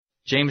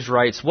James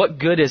writes, "What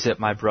good is it,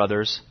 my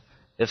brothers,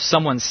 if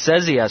someone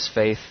says he has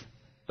faith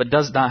but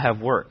does not have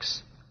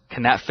works?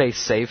 Can that faith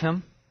save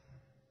him?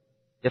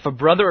 If a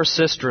brother or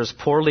sister is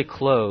poorly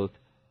clothed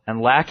and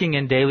lacking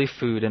in daily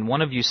food, and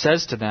one of you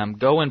says to them,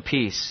 'Go in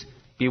peace,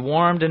 be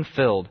warmed and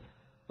filled,'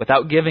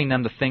 without giving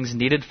them the things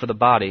needed for the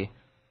body,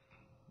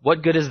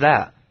 what good is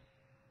that?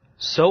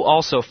 So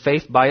also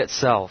faith by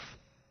itself,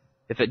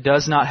 if it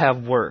does not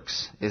have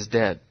works, is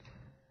dead.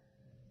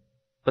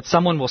 But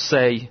someone will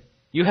say,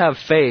 'You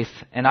have faith,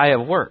 and I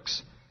have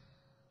works.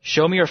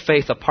 Show me your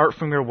faith apart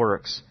from your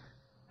works,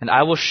 and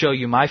I will show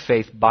you my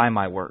faith by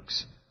my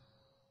works.'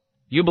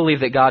 You believe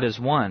that God is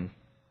one.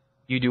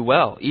 You do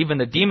well. Even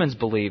the demons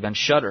believe and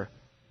shudder.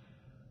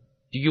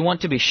 Do you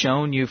want to be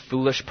shown, you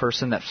foolish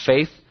person, that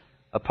faith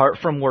apart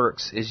from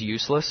works is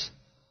useless?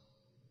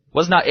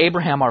 Was not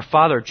Abraham our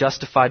father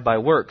justified by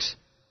works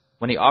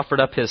when he offered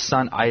up his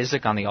son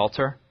Isaac on the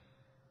altar?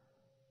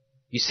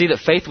 You see that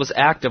faith was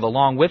active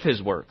along with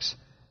his works,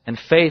 and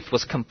faith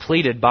was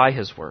completed by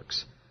his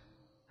works.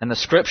 And the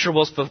scripture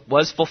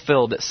was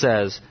fulfilled that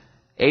says,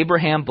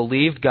 'Abraham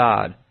believed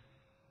God,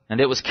 and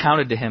it was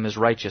counted to him as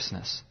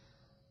righteousness.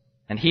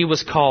 And he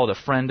was called a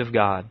friend of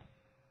God.'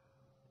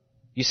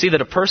 You see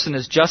that a person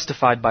is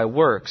justified by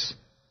works,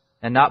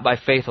 and not by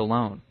faith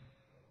alone.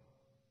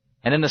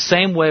 And in the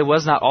same way,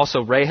 was not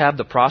also Rahab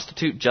the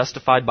prostitute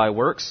justified by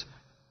works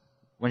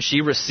when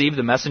she received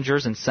the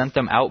messengers and sent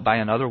them out by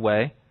another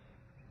way?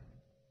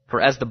 For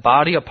as the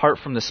body apart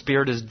from the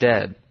spirit is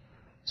dead,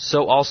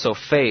 so also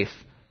faith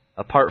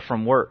apart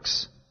from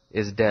works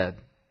is dead."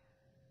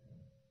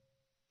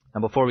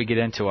 Now, before we get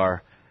into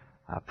our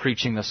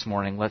preaching this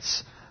morning,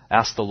 let's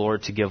ask the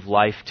Lord to give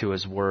life to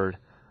His Word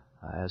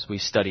as we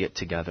study it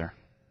together.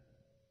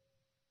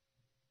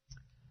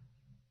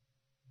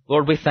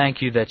 Lord, we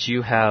thank you that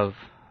you have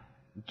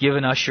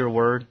given us your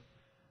Word,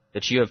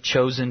 that you have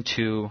chosen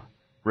to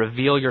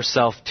reveal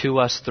yourself to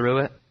us through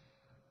it.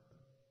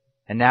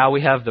 And now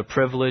we have the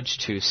privilege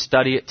to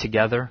study it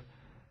together.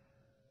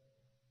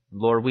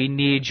 Lord, we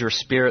need your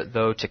Spirit,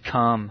 though, to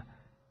come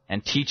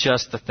and teach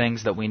us the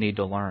things that we need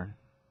to learn.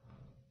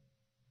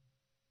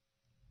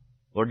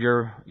 Lord,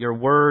 your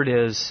Word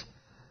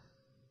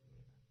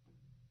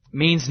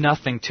means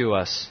nothing to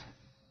us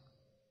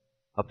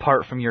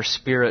apart from your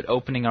Spirit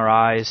opening our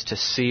eyes to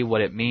see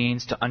what it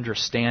means, to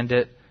understand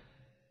it,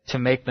 to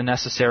make the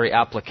necessary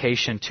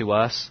application to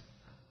us.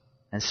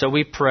 And so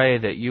we pray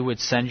that you would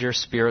send your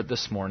Spirit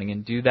this morning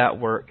and do that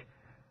work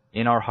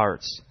in our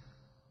hearts,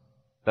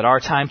 that our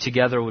time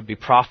together would be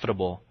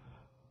profitable,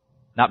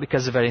 not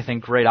because of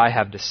anything great I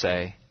have to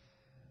say,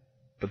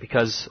 but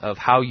because of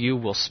how you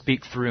will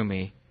speak through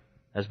me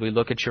as we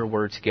look at your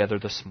word together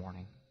this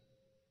morning.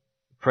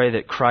 Pray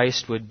that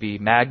Christ would be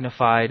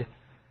magnified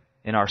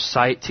in our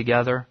sight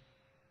together,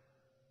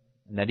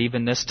 and that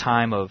even this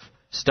time of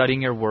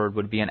studying your word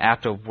would be an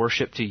act of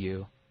worship to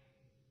you.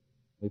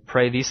 We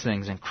pray these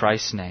things in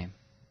Christ's name.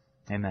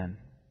 Amen.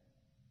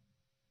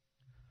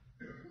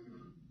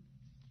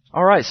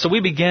 All right, so we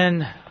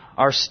begin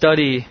our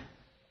study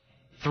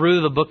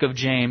through the book of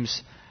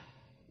James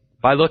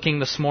by looking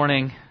this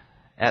morning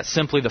at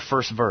simply the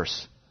first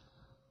verse.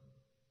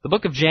 The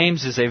book of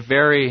James is a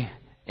very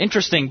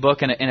interesting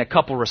book in a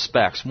couple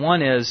respects.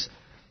 One is,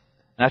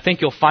 and I think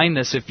you'll find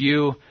this if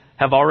you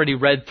have already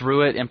read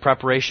through it in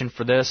preparation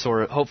for this,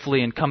 or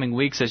hopefully in coming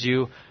weeks as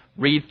you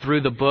read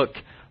through the book,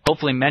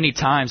 hopefully many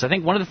times. I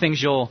think one of the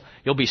things you'll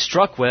be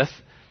struck with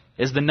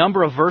is the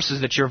number of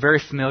verses that you're very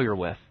familiar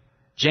with.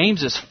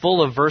 James is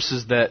full of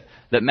verses that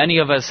many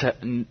of us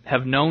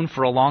have known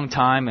for a long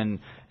time,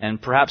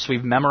 and perhaps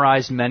we've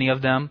memorized many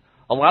of them.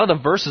 A lot of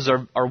the verses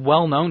are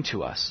well known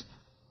to us.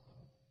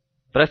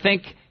 But I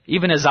think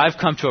even as I've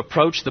come to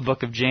approach the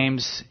book of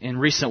James in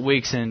recent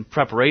weeks in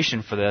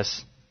preparation for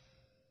this,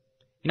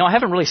 I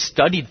haven't really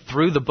studied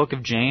through the book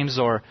of James,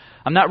 or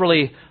I'm not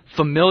really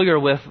familiar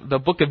with the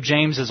book of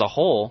James as a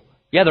whole.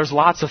 Yeah, there's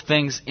lots of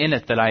things in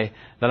it that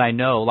I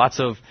know, lots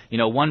of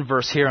one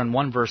verse here and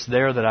one verse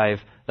there that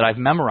I've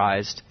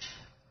memorized.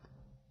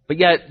 But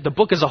yet the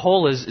book as a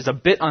whole is a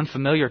bit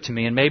unfamiliar to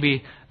me, and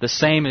maybe the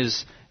same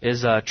is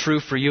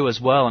true for you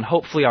as well. And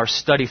hopefully our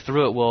study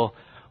through it will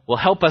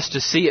help us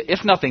to see,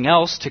 if nothing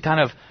else, to kind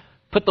of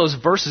put those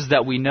verses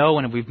that we know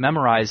and we've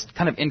memorized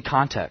kind of in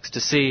context, to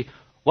see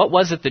what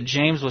was it that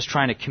James was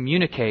trying to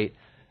communicate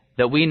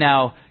that we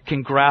now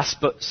can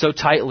grasp so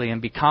tightly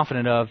and be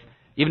confident of,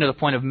 even to the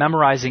point of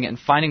memorizing it and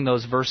finding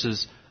those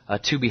verses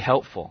to be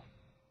helpful.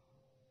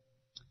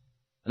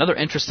 Another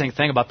interesting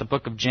thing about the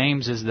book of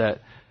James is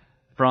that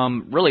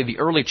from really the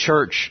early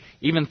church,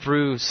 even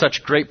through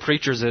such great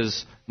preachers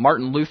as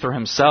Martin Luther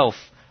himself,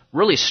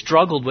 really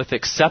struggled with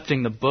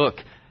accepting the book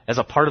as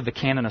a part of the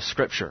canon of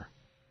Scripture.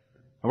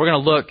 And we're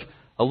going to look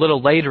a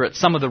little later at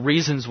some of the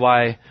reasons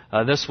why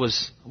this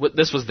was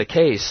the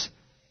case.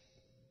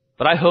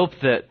 But I hope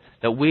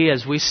that we,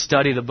 as we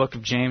study the book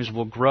of James,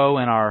 will grow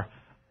in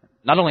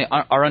not only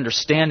our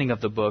understanding of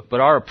the book,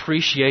 but our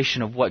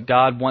appreciation of what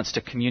God wants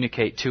to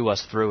communicate to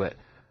us through it.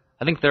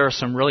 I think there are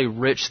some really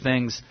rich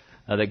things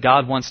that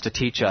God wants to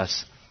teach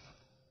us.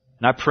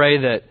 And I pray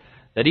that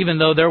even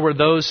though there were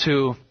those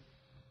who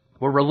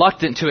were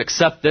reluctant to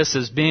accept this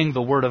as being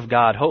the Word of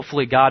God,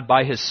 hopefully God,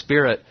 by His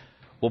Spirit,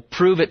 will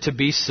prove it to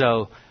be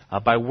so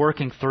by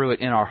working through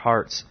it in our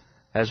hearts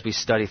as we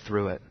study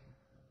through it.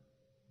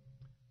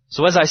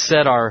 So as I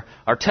said, our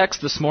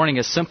text this morning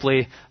is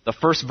simply the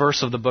first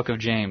verse of the book of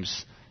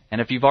James.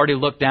 And if you've already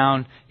looked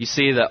down, you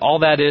see that all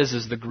that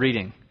is the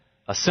greeting,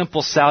 a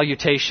simple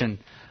salutation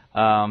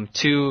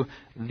to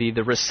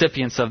the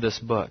recipients of this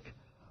book.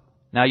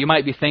 Now you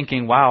might be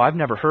thinking, wow, I've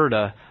never heard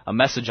a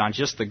message on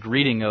just the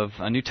greeting of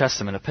a New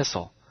Testament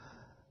epistle.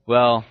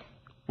 Well,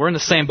 we're in the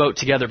same boat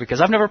together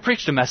because I've never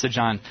preached a message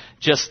on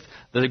just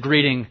the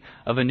greeting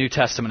of a New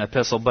Testament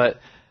epistle, but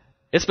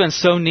it's been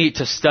so neat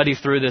to study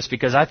through this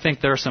because I think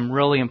there are some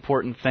really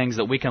important things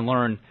that we can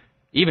learn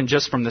even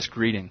just from this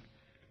greeting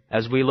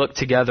as we look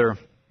together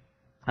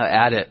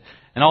at it.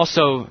 And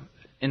also,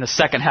 in the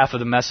second half of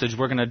the message,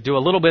 we're going to do a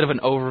little bit of an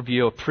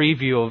overview, a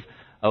preview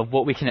of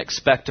what we can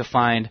expect to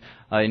find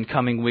in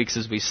coming weeks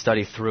as we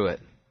study through it.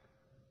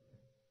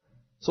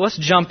 So let's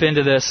jump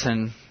into this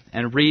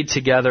and read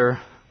together.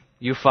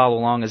 You follow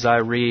along as I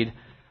read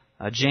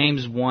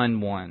James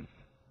 1:1.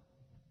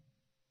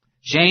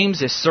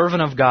 James, a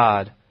servant of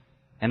God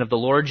and of the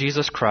Lord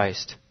Jesus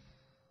Christ,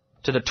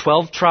 to the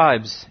 12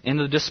 tribes in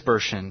the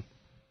dispersion,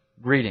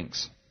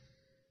 greetings.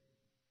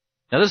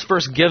 Now this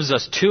verse gives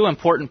us two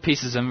important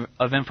pieces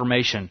of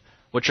information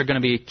which are going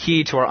to be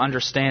key to our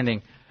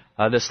understanding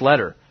this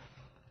letter.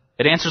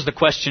 It answers the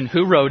question,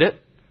 who wrote it,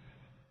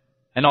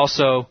 and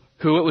also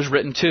who it was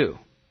written to.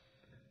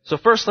 So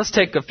first, let's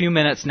take a few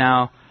minutes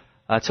now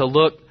to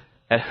look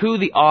at who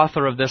the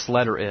author of this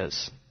letter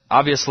is.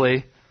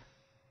 Obviously,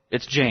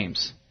 it's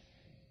James.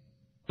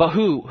 But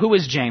who? Who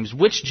is James?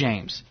 Which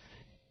James?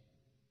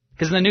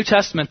 Because in the New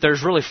Testament,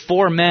 there's really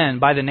 4 men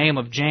by the name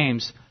of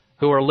James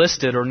who are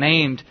listed or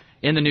named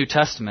in the New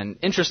Testament.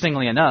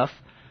 Interestingly enough,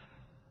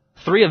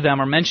 3 of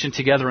them are mentioned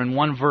together in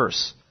one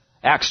verse.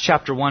 Acts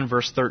chapter 1,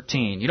 verse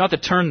 13. You don't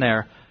have to turn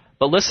there,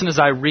 but listen as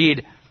I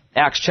read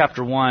Acts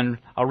chapter 1.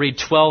 I'll read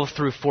 12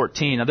 through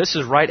 14. Now this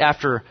is right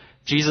after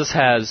Jesus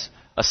has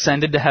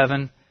ascended to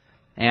heaven,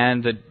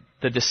 and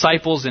the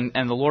disciples and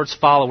the Lord's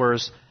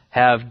followers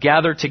have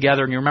gathered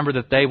together, and you remember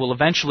that they will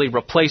eventually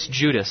replace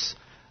Judas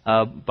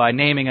by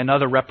naming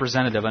another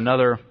representative,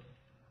 another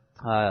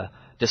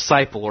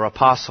disciple or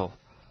apostle.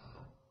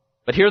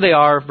 But here they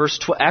are,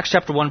 Acts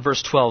chapter 1,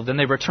 verse 12. Then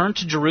they returned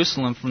to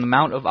Jerusalem from the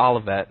Mount of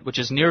Olivet, which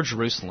is near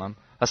Jerusalem,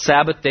 a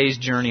Sabbath day's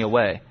journey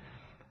away.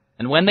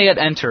 And when they had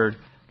entered,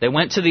 they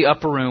went to the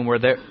upper room where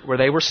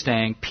they were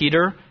staying,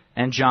 Peter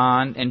and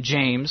John and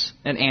James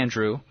and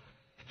Andrew,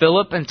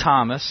 Philip and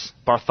Thomas,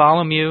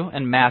 Bartholomew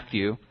and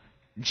Matthew,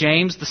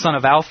 James the son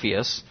of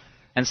Alphaeus,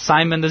 and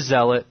Simon the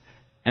Zealot,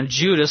 and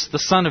Judas the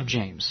son of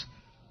James.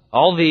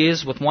 All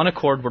these, with one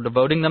accord, were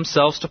devoting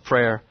themselves to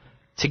prayer,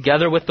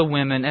 together with the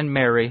women and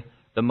Mary,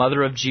 the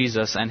mother of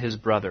Jesus, and his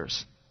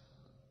brothers.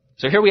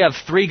 So here we have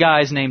 3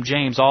 guys named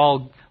James,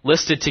 all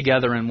listed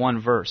together in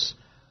one verse.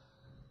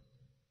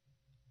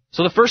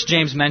 So the first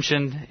James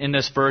mentioned in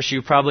this verse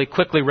you probably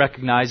quickly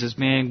recognize as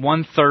being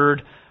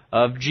 1/3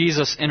 of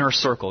Jesus' inner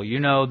circle. You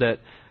know that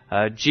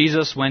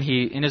Jesus, when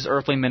he, in his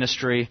earthly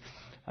ministry,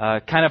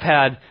 kind of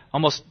had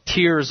almost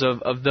tiers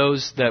of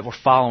those that were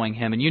following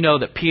him. And you know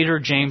that Peter,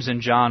 James,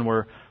 and John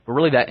were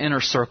really that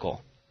inner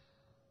circle.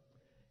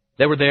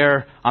 They were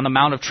there on the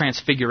Mount of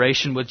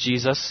Transfiguration with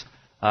Jesus,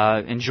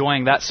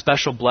 enjoying that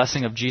special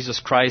blessing of Jesus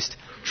Christ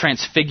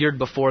transfigured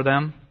before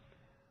them.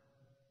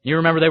 You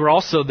remember they were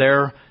also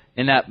there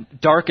in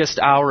that darkest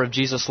hour of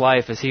Jesus'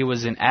 life as he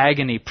was in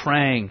agony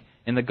praying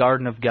in the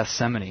Garden of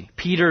Gethsemane.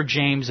 Peter,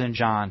 James, and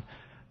John.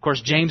 Of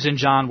course, James and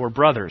John were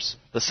brothers,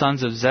 the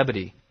sons of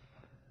Zebedee.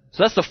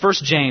 So that's the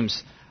first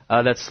James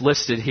that's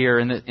listed here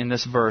in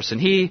this verse. And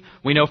he,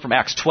 we know from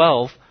Acts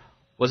 12,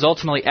 was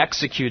ultimately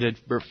executed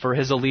for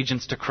his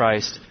allegiance to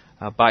Christ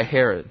by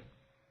Herod.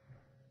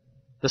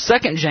 The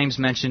second James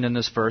mentioned in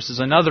this verse is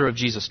another of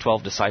Jesus'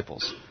 12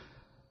 disciples.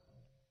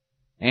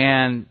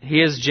 And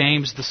he is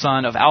James the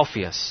son of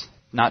Alphaeus,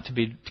 not to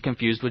be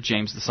confused with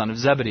James the son of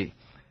Zebedee.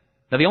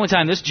 Now the only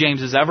time this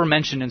James is ever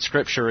mentioned in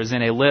Scripture is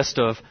in a list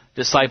of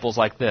disciples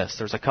like this.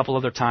 There's a couple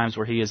other times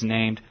where he is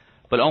named,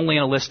 but only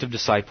in a list of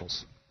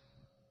disciples.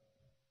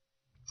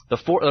 The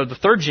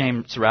third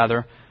James,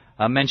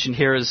 mentioned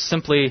here is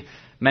simply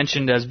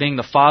mentioned as being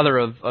the father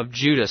of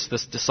Judas,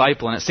 this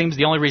disciple. And it seems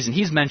the only reason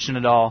he's mentioned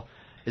at all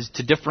is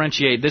to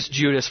differentiate this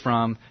Judas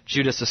from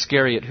Judas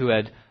Iscariot, who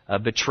had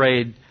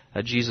betrayed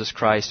Jesus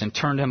Christ and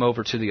turned him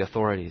over to the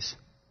authorities.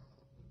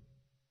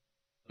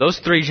 Those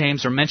 3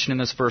 James are mentioned in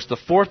this verse. The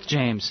fourth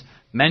James,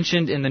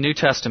 mentioned in the New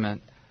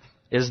Testament,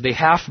 is the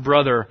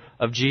half-brother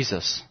of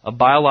Jesus, a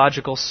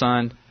biological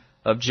son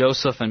of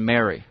Joseph and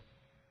Mary.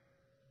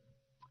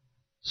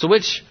 So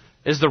which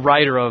is the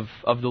writer of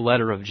the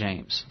letter of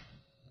James?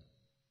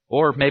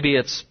 Or maybe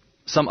it's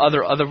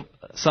another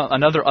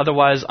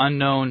otherwise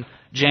unknown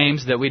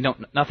James that we know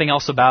nothing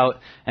else about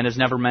and is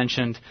never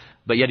mentioned,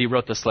 but yet he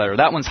wrote this letter.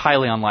 That one's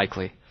highly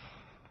unlikely.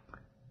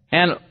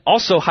 And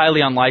also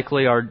highly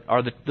unlikely are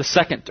the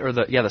second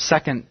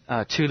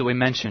two that we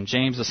mentioned,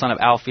 James the son of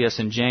Alphaeus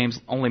and James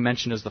only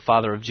mentioned as the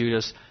father of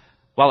Judas.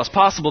 While it's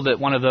possible that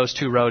one of those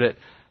two wrote it,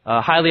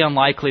 highly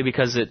unlikely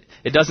because it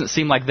doesn't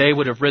seem like they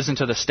would have risen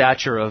to the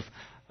stature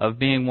of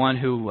being one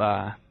who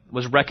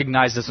was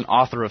recognized as an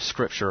author of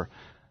Scripture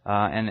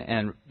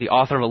and the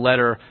author of a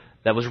letter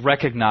that was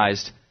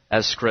recognized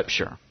as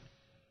Scripture.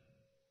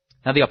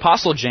 Now the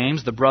Apostle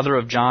James, the brother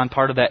of John,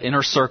 part of that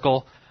inner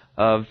circle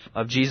of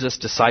Jesus'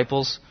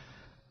 disciples,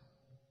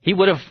 he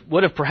would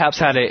have perhaps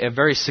had a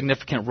very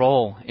significant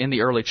role in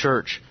the early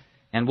church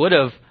and would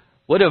have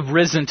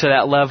risen to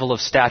that level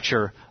of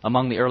stature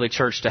among the early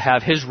church to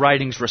have his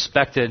writings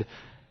respected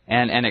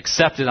and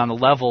accepted on the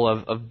level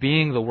of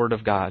being the Word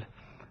of God.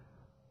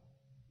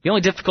 The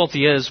only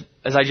difficulty is,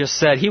 as I just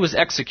said, he was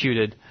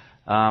executed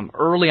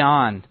early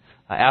on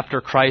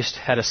after Christ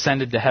had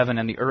ascended to heaven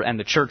and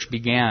the church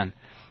began.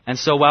 And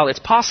so while it's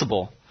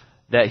possible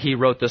that he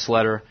wrote this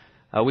letter,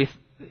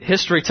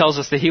 history tells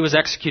us that he was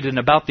executed in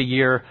about the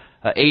year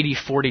AD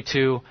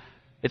 42.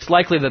 It's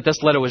likely that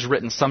this letter was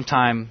written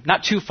sometime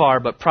not too far,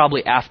 but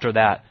probably after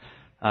that.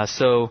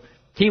 So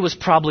he was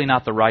probably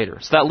not the writer.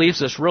 So that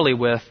leaves us really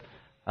with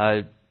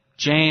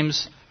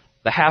James,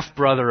 the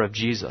half-brother of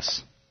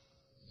Jesus,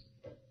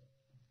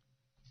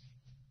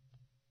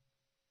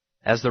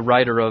 as the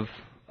writer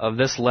of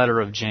this letter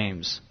of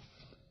James.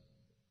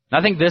 And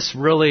I think this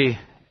really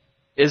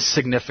is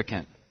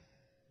significant,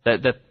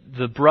 that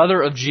the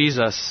brother of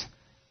Jesus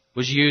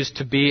was used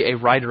to be a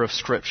writer of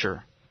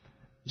Scripture.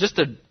 Just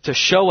to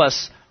show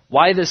us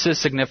why this is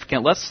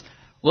significant, let's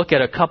look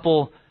at a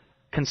couple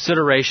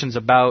considerations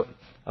about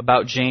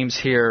James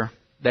here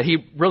that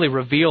he really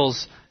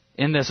reveals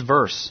in this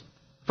verse.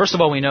 First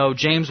of all, we know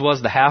James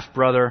was the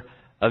half-brother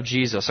of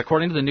Jesus.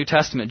 According to the New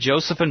Testament,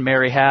 Joseph and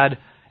Mary had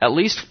at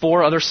least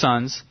 4 other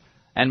sons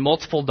and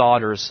multiple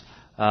daughters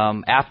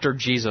after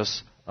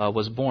Jesus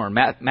was born.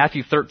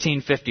 Matthew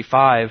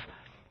 13:55,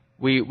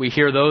 we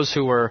hear those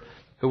who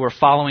were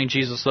following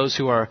Jesus, those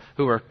who are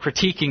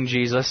critiquing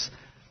Jesus,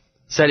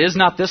 said, "Is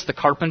not this the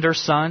carpenter's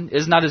son?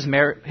 Is not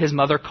his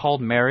mother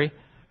called Mary?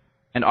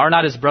 And are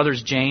not his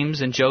brothers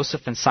James and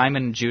Joseph and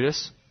Simon and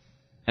Judas?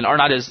 And are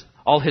not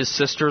all his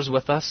sisters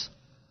with us?"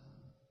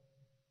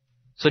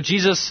 So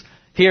Jesus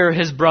here,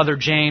 his brother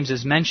James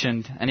is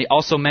mentioned, and he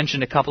also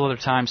mentioned a couple other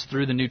times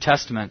through the New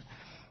Testament.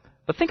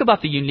 But think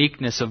about the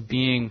uniqueness of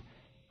being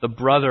the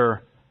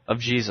brother of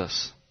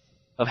Jesus,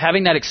 of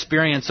having that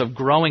experience of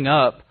growing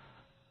up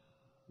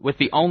with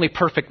the only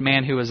perfect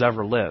man who has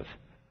ever lived.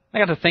 I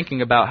got to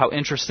thinking about how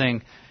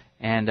interesting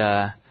and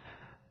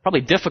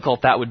probably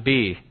difficult that would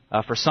be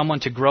for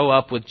someone to grow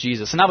up with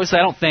Jesus. And obviously,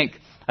 I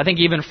think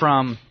even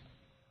from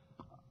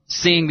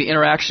seeing the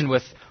interaction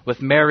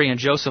with Mary and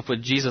Joseph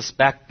with Jesus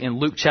back in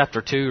Luke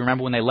chapter 2,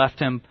 remember when they left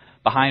him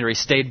behind, or he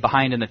stayed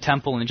behind in the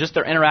temple, and just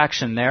their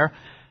interaction there,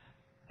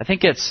 I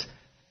think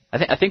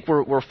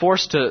we're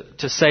forced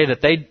to say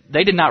that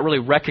they did not really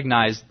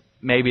recognize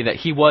maybe that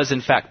he was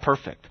in fact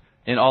perfect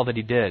in all that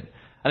he did.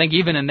 I think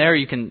even in there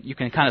you can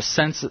kind of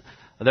sense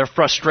their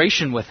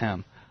frustration with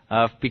him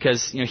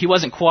because he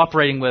wasn't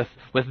cooperating with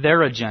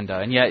their agenda,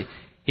 and yet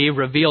he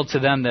revealed to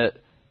them that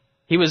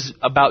he was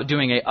about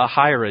doing a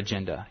higher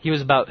agenda. He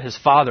was about his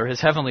Father, his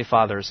heavenly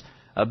Father's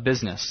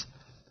business.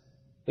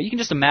 But you can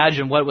just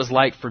imagine what it was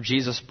like for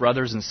Jesus'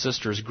 brothers and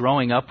sisters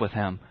growing up with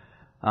him.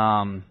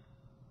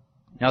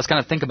 I was kind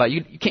of thinking about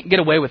you can't get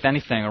away with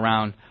anything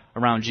around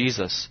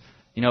Jesus.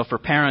 For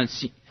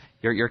parents,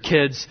 your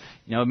kids,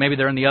 maybe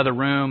they're in the other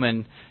room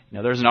and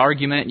there's an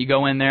argument, and you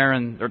go in there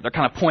and they're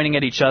kind of pointing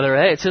at each other.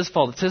 Hey, it's his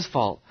fault. It's his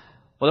fault.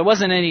 Well, there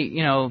wasn't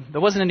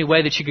any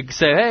way that you could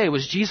say, hey, it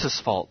was Jesus'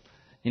 fault.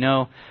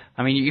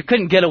 You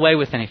couldn't get away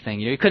with anything.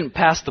 You couldn't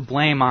pass the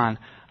blame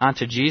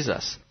onto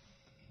Jesus.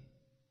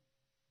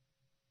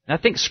 And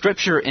I think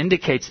Scripture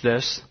indicates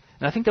this,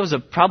 and I think there was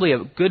probably a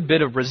good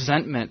bit of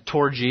resentment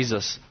toward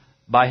Jesus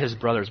by his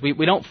brothers.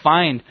 We don't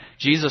find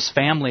Jesus'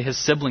 family, his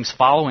siblings,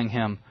 following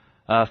him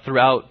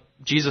throughout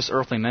Jesus'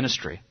 earthly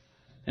ministry.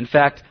 In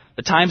fact,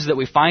 the times that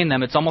we find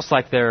them, it's almost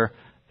like they're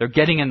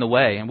getting in the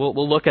way. And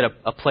we'll look at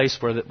a place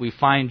where we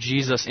find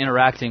Jesus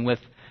interacting with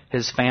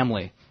his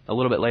family a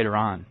little bit later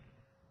on.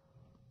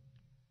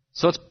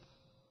 So it's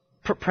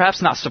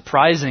perhaps not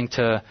surprising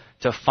to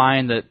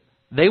find that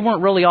they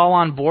weren't really all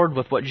on board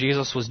with what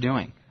Jesus was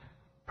doing.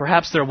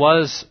 Perhaps there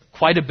was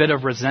quite a bit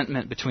of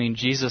resentment between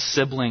Jesus'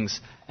 siblings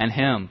and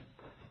him.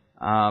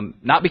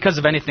 Not because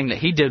of anything that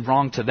he did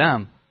wrong to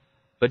them,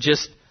 but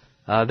just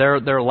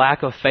their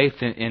lack of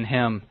faith in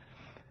him.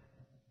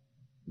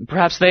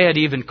 Perhaps they had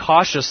even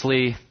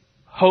cautiously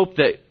hoped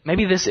that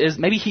maybe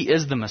he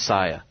is the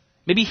Messiah.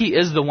 Maybe he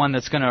is the one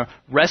that's going to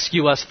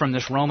rescue us from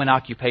this Roman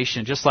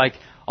occupation, just like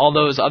all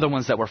those other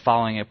ones that were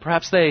following it.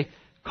 Perhaps they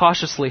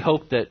cautiously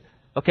hoped that,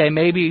 okay,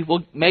 maybe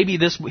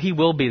he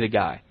will be the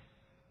guy.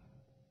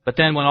 But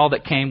then when all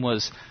that came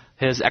was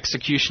his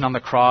execution on the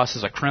cross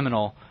as a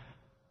criminal,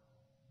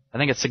 I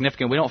think it's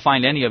significant. We don't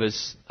find any of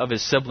his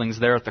siblings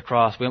there at the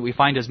cross. We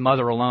find his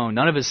mother alone.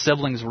 None of his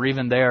siblings were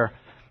even there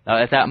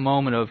at that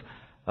moment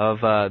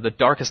the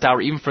darkest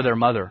hour, even for their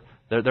mother.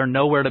 They're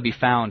nowhere to be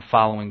found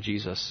following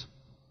Jesus.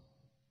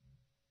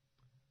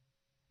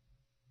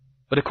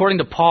 But according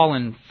to Paul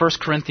in 1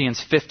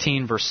 Corinthians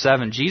 15, verse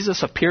 7,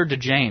 Jesus appeared to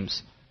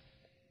James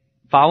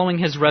following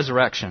his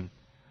resurrection,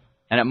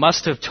 and it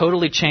must have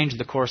totally changed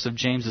the course of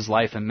James's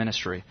life and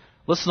ministry.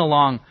 Listen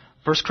along,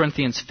 1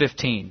 Corinthians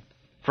 15.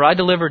 For I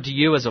delivered to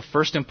you as of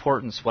first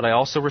importance what I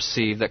also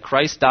received, that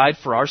Christ died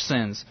for our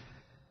sins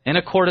in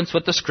accordance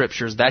with the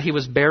Scriptures, that he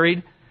was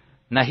buried,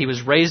 and that he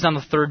was raised on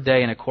the third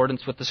day in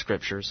accordance with the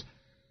Scriptures,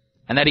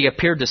 and that he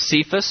appeared to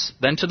Cephas,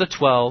 then to the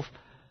 12,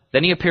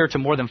 then he appeared to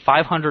more than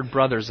 500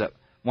 brothers at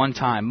one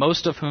time,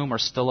 most of whom are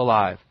still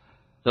alive,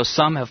 though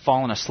some have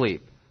fallen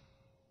asleep.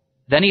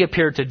 Then he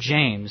appeared to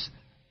James,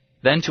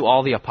 then to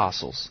all the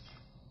apostles.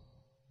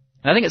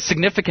 And I think it's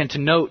significant to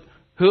note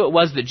who it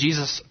was that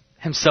Jesus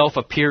himself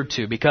appeared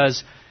to,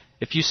 because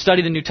if you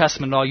study the New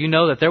Testament at all, you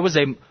know that there was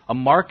a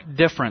marked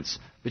difference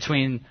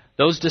between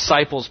those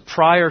disciples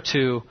prior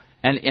to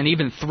and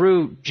even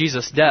through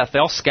Jesus' death. They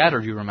all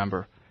scattered, you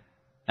remember.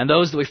 And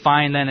those that we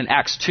find then in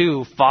Acts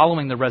 2,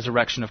 following the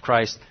resurrection of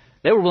Christ,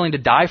 they were willing to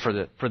die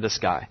for this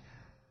guy.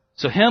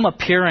 So him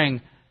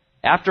appearing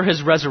after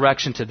his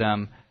resurrection to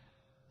them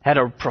had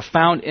a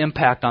profound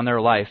impact on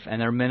their life and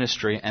their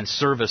ministry and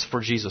service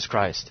for Jesus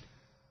Christ.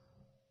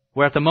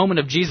 Where at the moment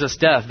of Jesus'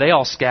 death, they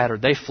all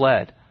scattered, they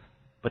fled.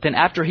 But then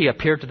after he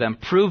appeared to them,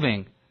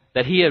 proving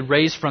that he had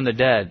raised from the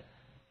dead,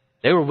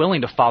 they were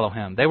willing to follow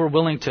him. They were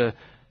willing to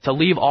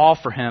leave all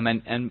for him,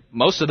 and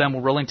most of them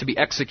were willing to be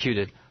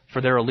executed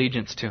for their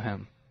allegiance to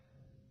him.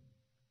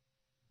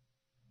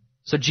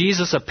 So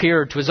Jesus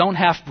appeared to his own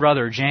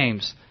half-brother,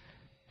 James,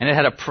 and it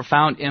had a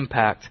profound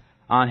impact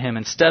on him.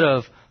 Instead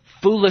of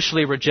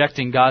foolishly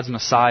rejecting God's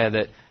Messiah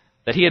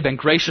that he had been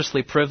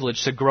graciously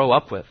privileged to grow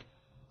up with,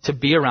 to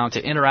be around,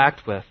 to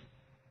interact with,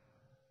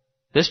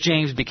 this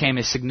James became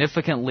a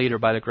significant leader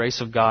by the grace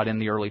of God in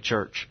the early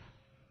church.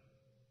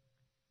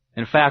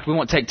 In fact, we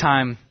won't take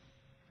time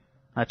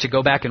to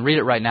go back and read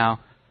it right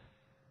now.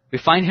 We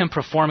find him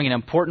performing an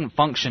important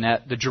function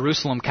at the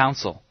Jerusalem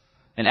Council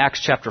in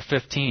Acts chapter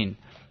 15,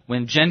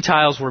 when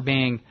Gentiles were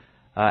being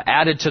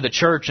added to the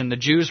church, and the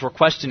Jews were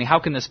questioning, how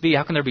can this be?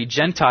 How can there be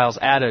Gentiles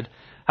added?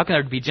 How can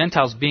there be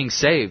Gentiles being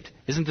saved?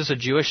 Isn't this a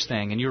Jewish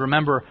thing? And you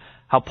remember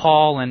how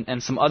Paul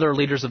and some other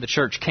leaders of the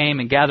church came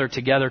and gathered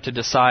together to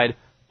decide,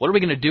 what are we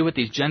going to do with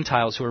these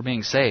Gentiles who are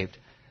being saved?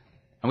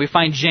 And we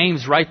find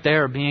James right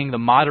there being the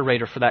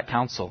moderator for that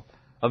council,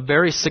 a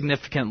very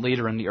significant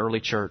leader in the early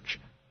church,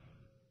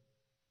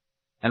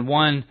 and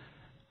one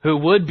who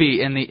would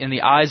be, in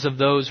the eyes of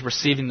those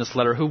receiving this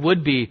letter, who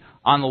would be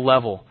on the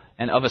level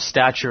and of a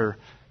stature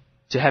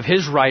to have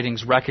his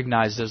writings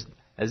recognized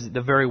as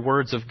the very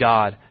words of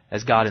God,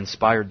 as God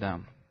inspired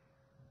them.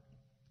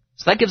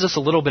 So that gives us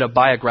a little bit of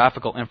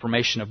biographical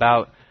information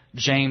about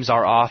James,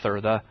 our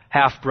author, the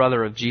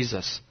half-brother of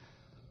Jesus.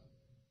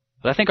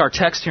 But I think our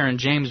text here in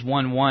James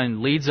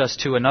 1:1 leads us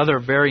to another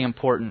very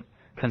important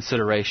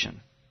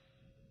consideration.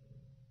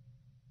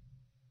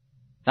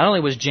 Not only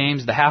was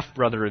James the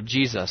half-brother of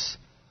Jesus,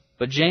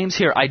 but James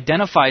here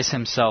identifies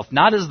himself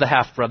not as the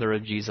half-brother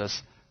of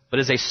Jesus, but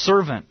as a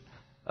servant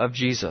of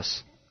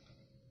Jesus.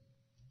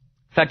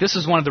 In fact, this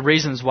is one of the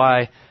reasons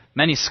why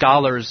many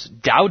scholars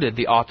doubted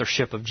the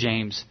authorship of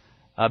James,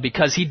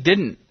 because he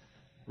didn't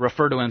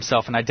refer to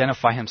himself and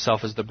identify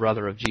himself as the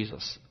brother of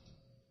Jesus.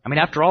 I mean,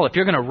 after all, if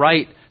you're going to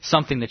write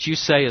something that you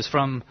say is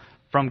from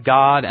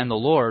God and the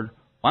Lord,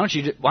 why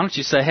don't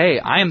you say, hey,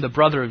 I am the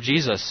brother of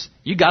Jesus.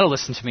 You got to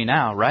listen to me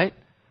now, right?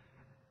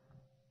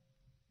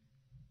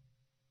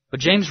 But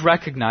James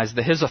recognized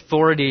that his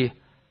authority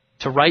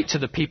to write to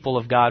the people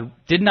of God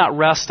did not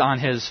rest on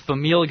his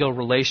familial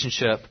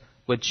relationship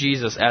with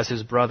Jesus as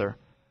his brother.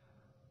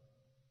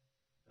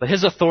 But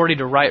his authority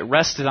to write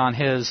rested on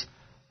his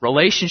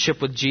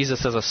relationship with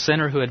Jesus as a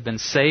sinner who had been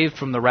saved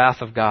from the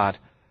wrath of God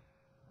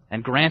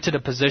and granted a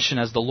position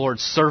as the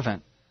Lord's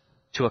servant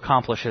to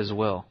accomplish his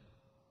will.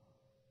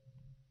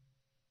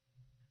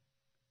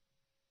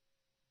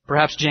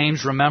 Perhaps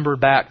James remembered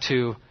back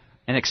to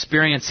an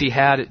experience he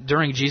had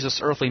during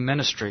Jesus' earthly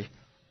ministry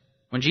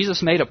when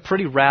Jesus made a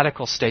pretty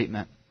radical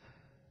statement.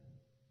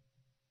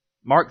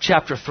 Mark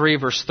chapter 3,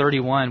 verse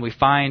 31, we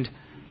find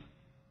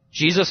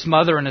Jesus'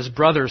 mother and his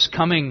brothers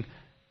coming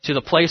to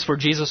the place where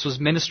Jesus was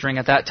ministering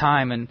at that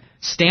time, and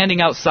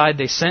standing outside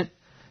they sent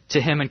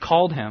to him and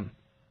called him.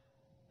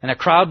 And a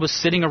crowd was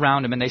sitting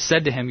around him, and they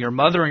said to him, your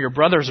mother and your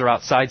brothers are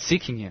outside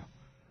seeking you.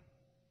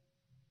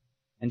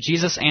 And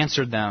Jesus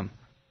answered them,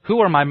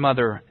 who are my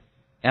mother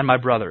and my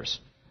brothers?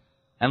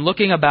 And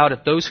looking about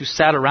at those who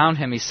sat around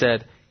him, he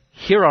said,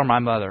 here are my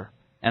mother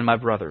and my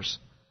brothers.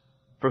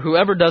 For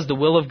whoever does the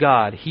will of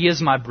God, he is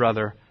my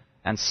brother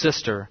and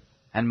sister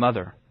and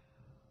mother.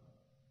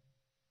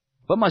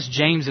 What must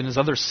James and his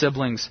other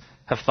siblings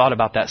have thought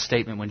about that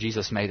statement when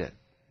Jesus made it?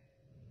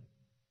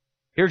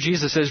 Here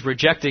Jesus is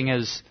rejecting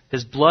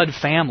his blood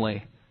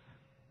family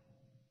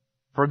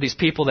for these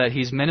people that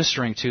he's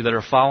ministering to that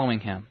are following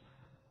him.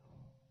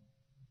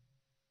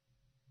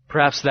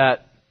 Perhaps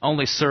that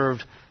only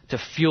served to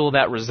fuel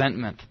that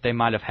resentment that they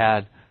might have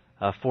had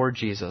for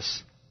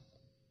Jesus.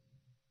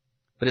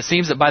 But it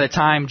seems that by the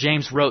time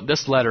James wrote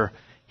this letter,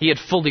 he had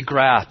fully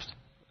grasped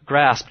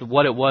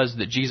what it was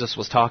that Jesus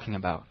was talking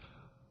about.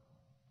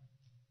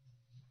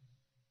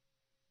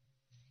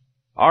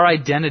 Our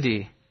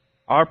identity,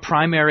 our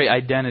primary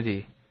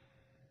identity,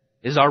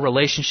 is our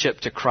relationship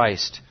to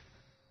Christ.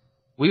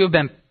 We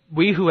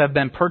who have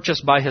been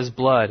purchased by His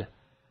blood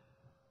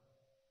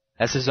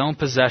as His own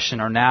possession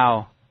are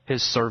now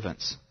His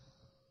servants.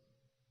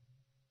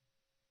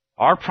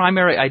 Our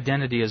primary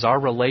identity is our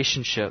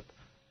relationship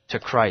to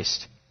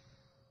Christ.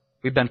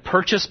 We've been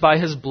purchased by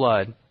His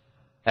blood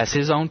as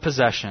His own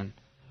possession,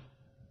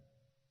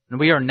 and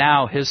we are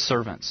now His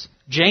servants.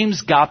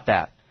 James got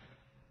that.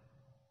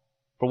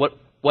 For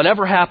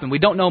whatever happened, we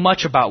don't know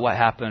much about what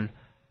happened,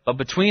 but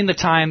between the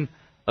time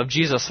of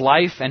Jesus'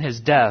 life and His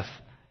death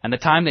and the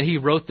time that he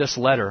wrote this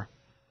letter,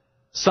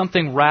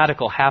 something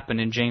radical happened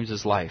in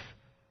James's life.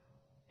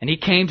 And he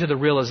came to the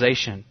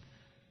realization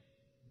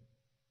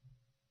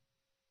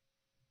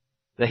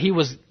that he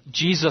was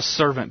Jesus'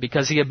 servant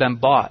because he had been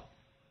bought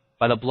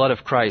by the blood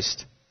of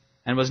Christ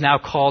and was now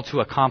called to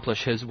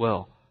accomplish His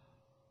will.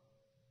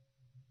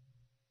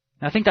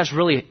 And I think that's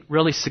really,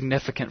 really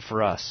significant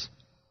for us.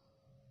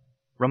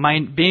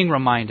 Being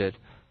reminded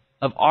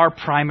of our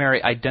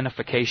primary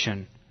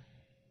identification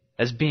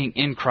as being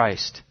in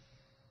Christ.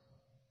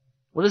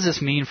 What does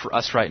this mean for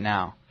us right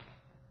now?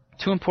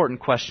 Two important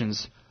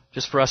questions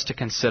just for us to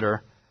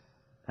consider,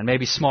 and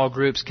maybe small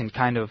groups can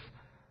kind of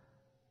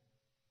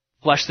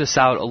flesh this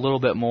out a little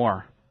bit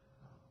more.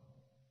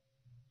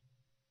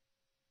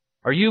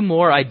 Are you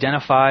more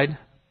identified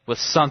with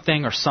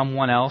something or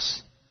someone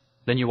else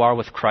than you are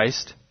with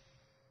Christ?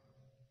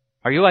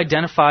 Are you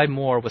identified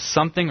more with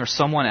something or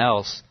someone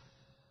else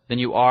than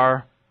you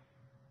are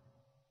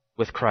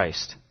with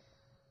Christ?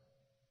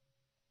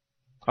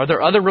 Are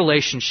there other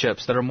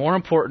relationships that are more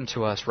important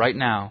to us right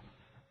now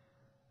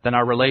than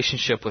our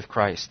relationship with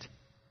Christ?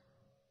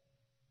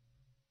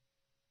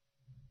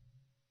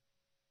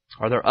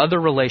 Are there other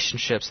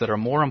relationships that are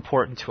more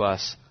important to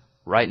us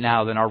right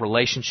now than our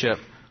relationship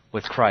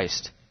with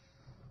Christ?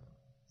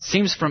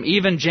 Seems from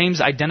even James'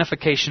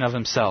 identification of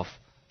himself,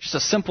 just a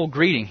simple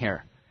greeting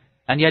here,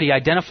 and yet he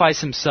identifies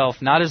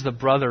himself not as the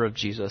brother of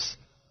Jesus,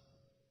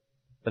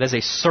 but as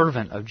a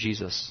servant of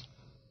Jesus.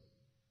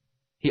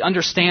 He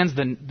understands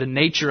the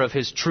nature of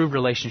his true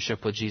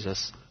relationship with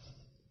Jesus.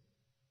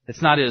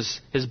 It's not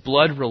his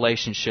blood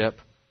relationship,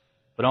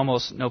 but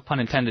almost, no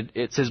pun intended,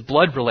 it's his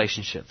blood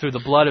relationship through the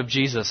blood of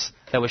Jesus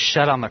that was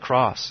shed on the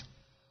cross.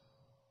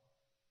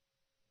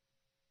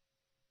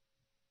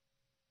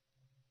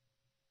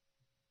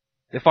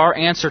 If our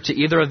answer to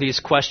either of these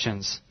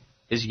questions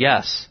is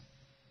yes,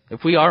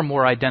 if we are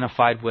more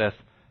identified with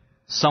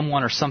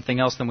someone or something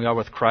else than we are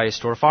with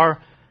Christ, or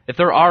if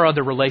there are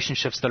other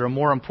relationships that are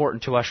more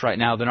important to us right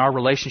now than our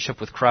relationship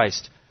with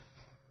Christ,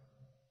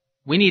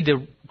 we need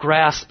to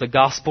grasp the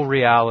gospel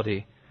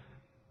reality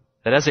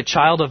that as a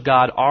child of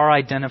God, our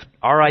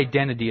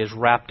identity is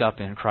wrapped up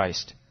in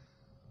Christ.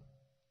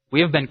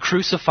 We have been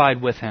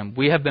crucified with Him,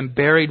 we have been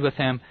buried with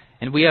Him,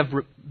 and we have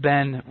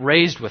been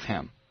raised with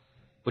Him,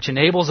 which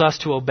enables us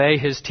to obey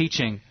His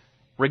teaching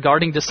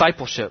regarding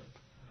discipleship.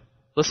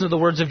 Listen to the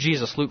words of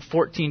Jesus, Luke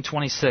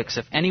 14:26.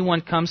 If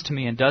anyone comes to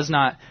me and does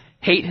not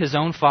hate his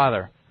own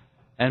father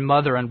and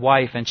mother and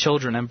wife and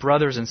children and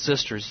brothers and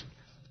sisters,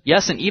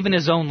 yes, and even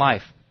his own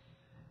life,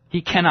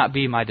 he cannot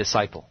be my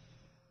disciple.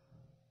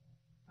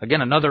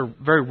 Again, another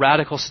very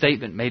radical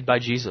statement made by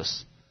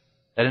Jesus,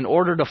 that in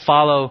order to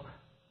follow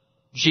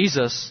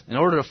Jesus, in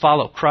order to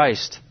follow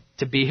Christ,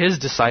 to be His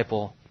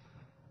disciple,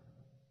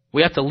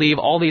 we have to leave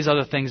all these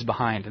other things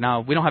behind.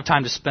 Now, we don't have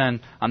time to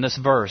spend on this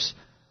verse,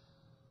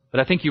 but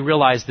I think you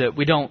realize that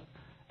we don't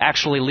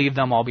actually leave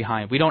them all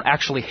behind. We don't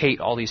actually hate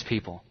all these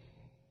people.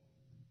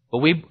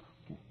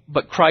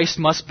 But Christ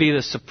must be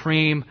the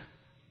supreme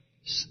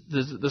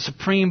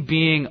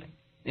being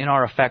in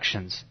our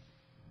affections,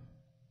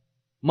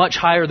 much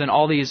higher than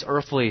all these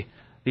earthly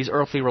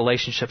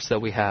relationships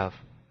that we have,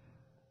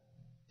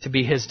 to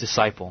be His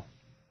disciple.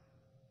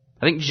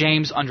 I think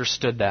James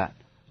understood that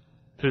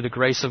through the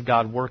grace of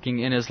God working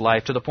in his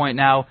life, to the point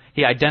now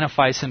he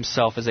identifies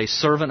himself as a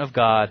servant of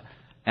God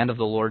and of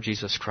the Lord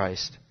Jesus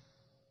Christ.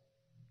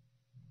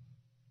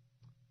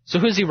 So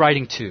who is he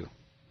writing to?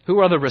 Who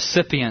are the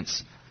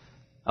recipients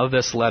of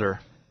this letter?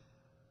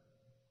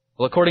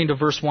 Well, according to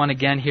verse 1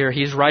 again here,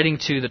 he's writing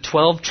to the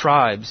 12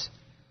 tribes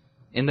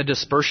in the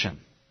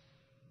dispersion.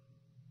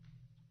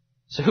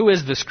 So who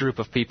is this group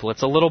of people?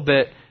 It's a little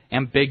bit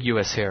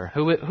ambiguous here.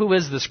 Who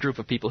is this group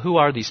of people? Who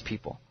are these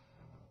people?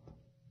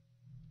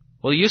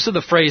 Well, the use of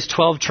the phrase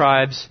 12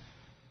 tribes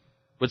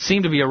would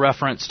seem to be a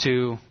reference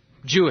to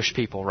Jewish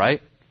people,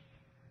 right?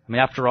 I mean,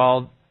 after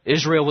all,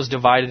 Israel was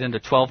divided into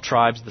 12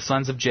 tribes, the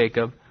sons of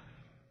Jacob.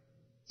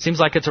 Seems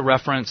like it's a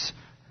reference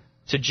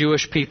to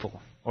Jewish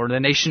people or the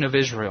nation of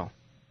Israel.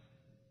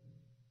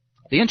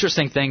 The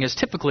interesting thing is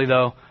typically,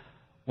 though,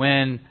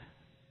 when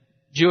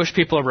Jewish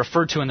people are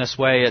referred to in this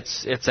way,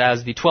 it's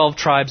as the 12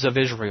 tribes of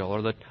Israel,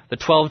 or the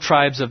 12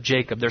 tribes of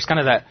Jacob. There's kind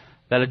of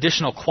that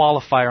additional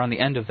qualifier on the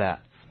end of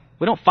that.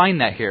 We don't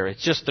find that here.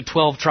 It's just the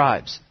 12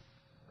 tribes.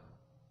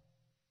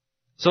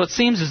 So it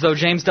seems as though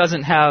James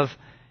doesn't have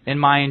in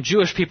mind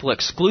Jewish people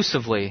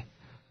exclusively,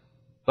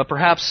 but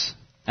perhaps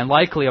and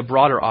likely a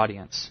broader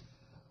audience.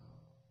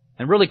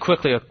 And really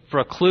quickly, for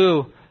a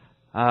clue,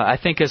 I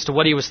think, as to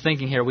what he was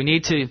thinking here, we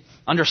need to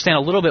understand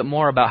a little bit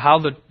more about how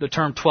the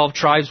term 12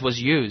 tribes was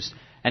used,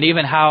 and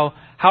even how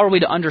are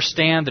we to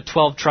understand the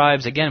 12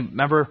 tribes. Again,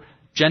 remember,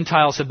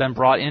 Gentiles have been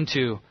brought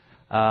into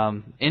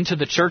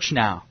the church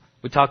now.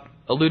 We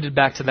alluded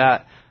back to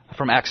that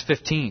from Acts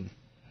 15.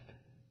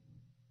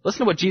 Listen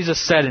to what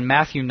Jesus said in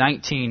Matthew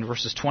 19,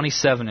 verses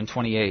 27 and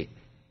 28.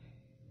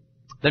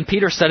 Then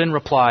Peter said in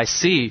reply,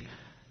 "See,"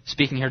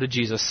 speaking here to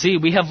Jesus, "see,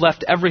 we have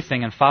left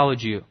everything and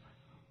followed you.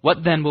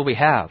 What then will we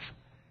have?"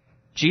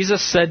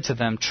 Jesus said to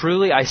them,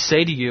 "Truly I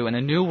say to you, in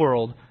a new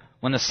world,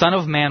 when the Son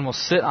of Man will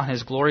sit on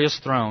his glorious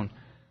throne,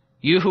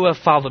 you who have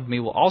followed me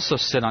will also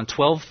sit on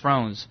 12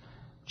 thrones,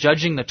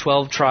 judging the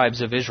 12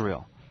 tribes of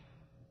Israel."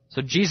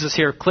 So Jesus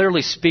here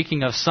clearly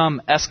speaking of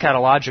some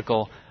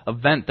eschatological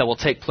event that will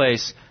take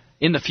place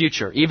in the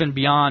future, even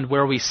beyond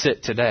where we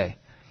sit today.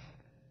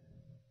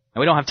 And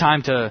we don't have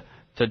time to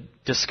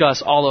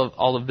discuss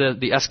all of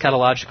the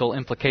eschatological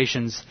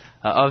implications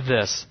of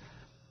this.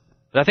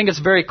 But I think it's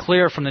very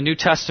clear from the New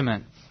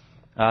Testament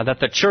that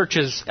the church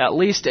is at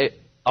least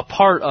a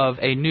part of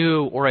a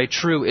new or a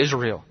true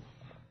Israel.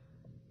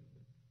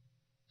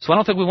 So I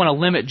don't think we want to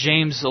limit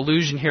James'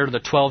 allusion here to the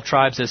 12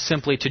 tribes as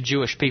simply to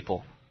Jewish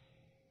people.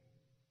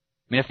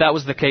 I mean, if that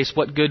was the case,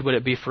 what good would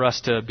it be for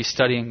us to be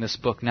studying this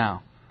book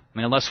now? I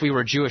mean, unless we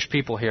were Jewish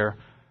people here,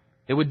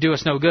 it would do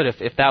us no good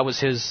if that was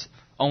his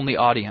only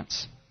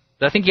audience.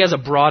 But I think he has a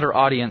broader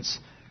audience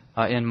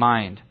in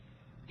mind.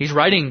 He's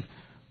writing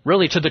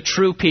really to the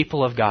true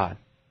people of God,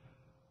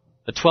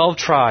 the 12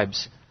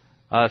 tribes,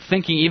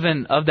 thinking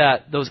even of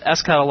those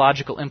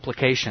eschatological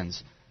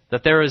implications,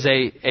 that there is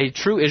a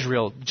true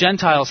Israel.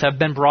 Gentiles have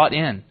been brought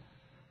in.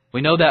 We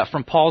know that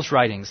from Paul's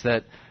writings,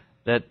 that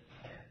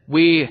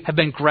we have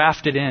been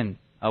grafted in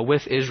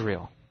with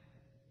Israel.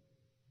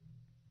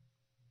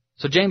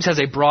 So James has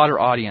a broader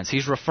audience.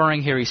 He's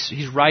referring here,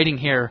 he's writing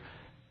here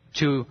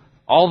to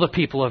all the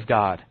people of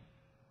God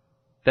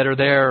that are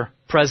there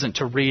present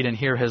to read and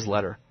hear his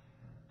letter.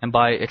 And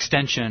by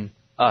extension,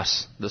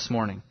 us this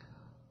morning.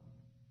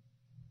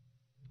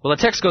 Well,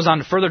 the text goes on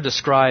to further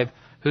describe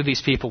who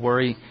these people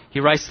were. He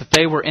writes that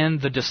they were in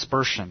the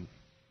dispersion.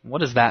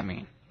 What does that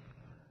mean?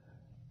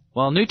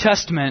 Well, the New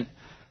Testament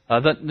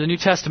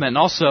and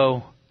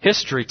also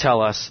history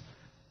tell us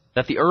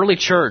that the early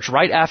church,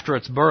 right after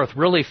its birth,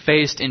 really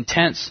faced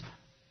intense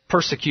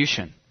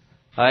persecution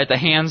at the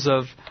hands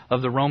of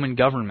the Roman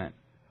government.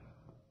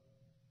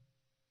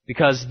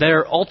 Because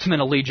their ultimate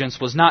allegiance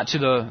was not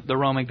to the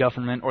Roman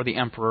government or the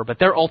emperor, but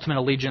their ultimate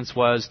allegiance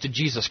was to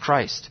Jesus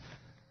Christ.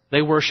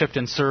 They worshipped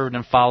and served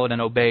and followed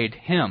and obeyed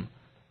Him,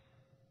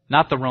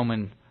 not the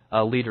Roman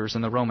leaders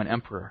and the Roman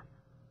emperor.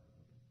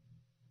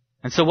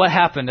 And so what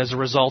happened as a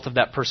result of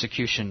that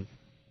persecution?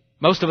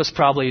 Most of us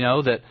probably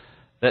know that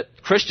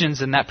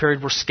Christians in that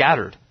period were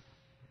scattered.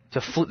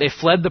 They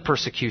fled the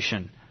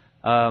persecution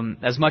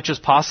as much as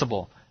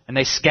possible, and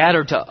they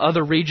scattered to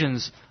other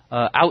regions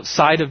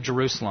outside of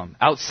Jerusalem,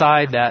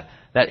 outside that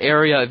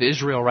area of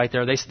Israel right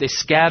there. They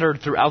scattered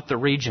throughout the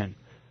region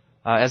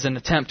as an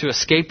attempt to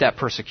escape that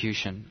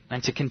persecution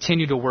and to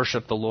continue to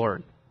worship the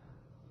Lord.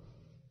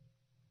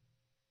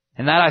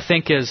 And that, I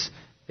think, is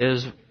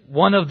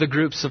one of the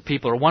groups of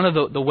people, or one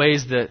of the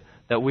ways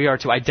that we are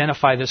to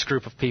identify this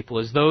group of people,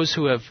 is those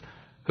who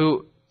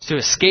to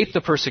escape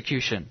the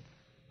persecution,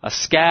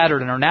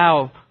 scattered and are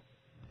now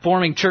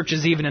forming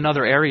churches even in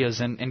other areas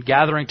and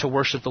gathering to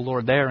worship the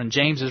Lord there. And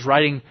James is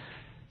writing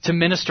to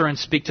minister and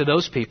speak to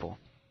those people.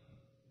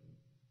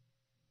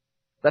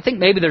 I think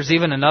maybe there's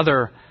even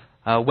another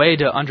way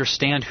to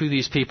understand who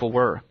these people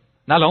were.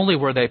 Not only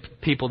were they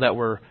people that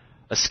were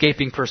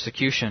escaping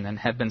persecution and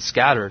had been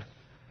scattered,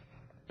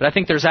 but I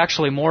think there's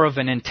actually more of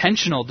an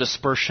intentional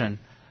dispersion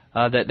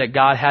that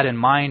God had in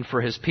mind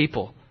for His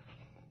people.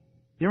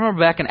 You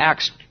remember back in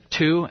Acts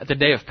 2, at the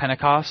day of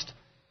Pentecost?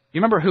 You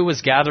remember who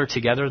was gathered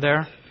together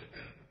there?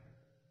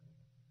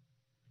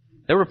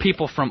 There were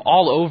people from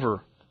all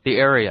over the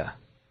area.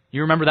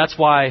 You remember that's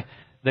why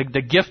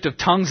the gift of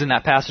tongues in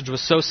that passage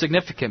was so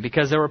significant,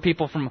 because there were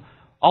people from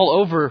all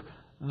over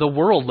the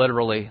world,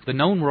 literally, the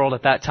known world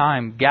at that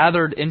time,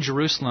 gathered in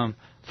Jerusalem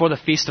for the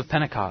Feast of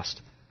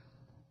Pentecost.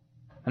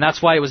 And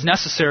that's why it was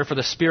necessary for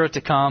the Spirit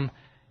to come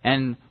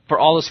and for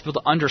all those people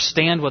to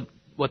understand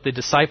what the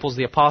disciples,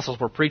 the apostles,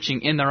 were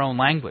preaching in their own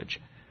language.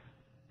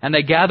 And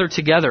they gathered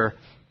together.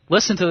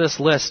 Listen to this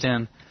list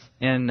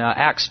in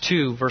Acts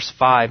 2, verse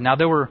 5. Now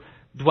there were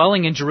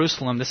dwelling in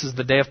Jerusalem, this is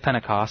the day of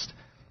Pentecost,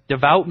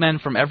 devout men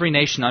from every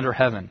nation under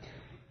heaven.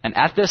 And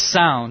at this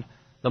sound,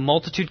 the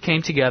multitude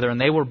came together, and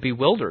they were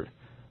bewildered,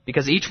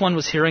 because each one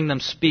was hearing them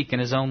speak in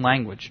his own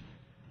language.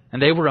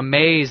 And they were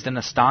amazed and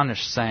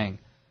astonished, saying,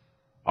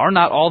 Are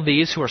not all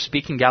these who are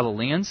speaking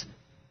Galileans?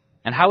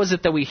 And how is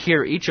it that we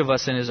hear each of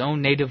us in his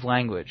own native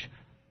language?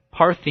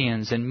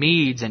 Parthians and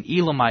Medes and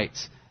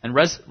Elamites and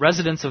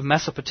residents of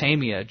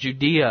Mesopotamia,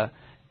 Judea,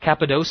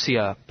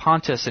 Cappadocia,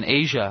 Pontus and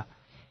Asia,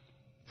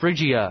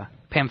 Phrygia,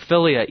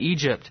 Pamphylia,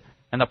 Egypt,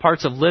 and the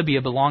parts of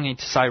Libya belonging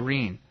to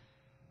Cyrene,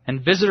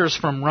 and visitors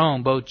from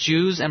Rome, both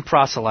Jews and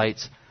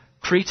proselytes,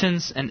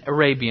 Cretans and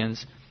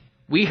Arabians,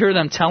 we hear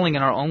them telling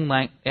in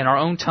our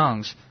own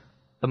tongues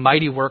the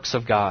mighty works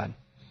of God.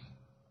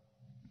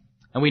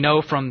 And we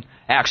know from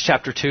Acts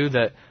chapter 2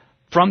 that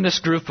from this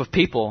group of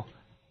people,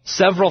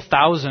 several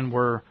thousand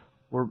were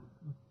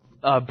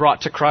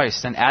brought to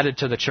Christ and added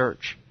to the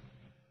church.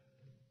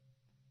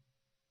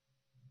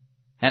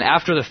 And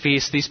after the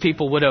feast, these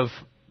people would have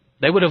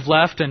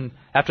left, and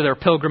after their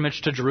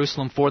pilgrimage to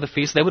Jerusalem for the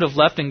feast, they would have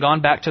left and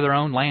gone back to their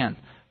own land,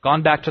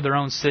 gone back to their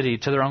own city,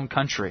 to their own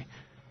country.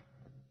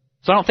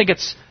 So I don't think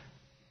it's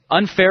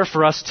unfair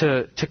for us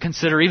to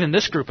consider even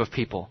this group of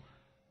people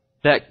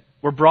that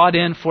were brought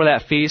in for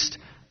that feast,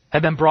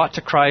 had been brought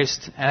to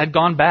Christ, and had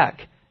gone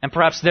back. And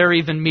perhaps they're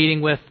even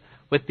meeting with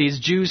these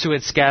Jews who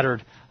had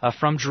scattered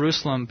from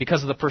Jerusalem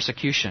because of the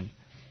persecution.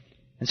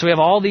 And so we have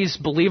all these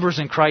believers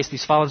in Christ,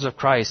 these followers of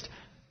Christ,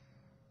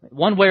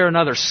 one way or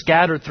another,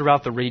 scattered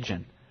throughout the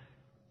region.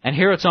 And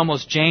here it's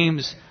almost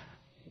James,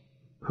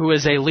 who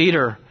is a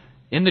leader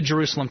in the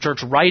Jerusalem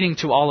church, writing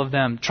to all of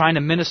them, trying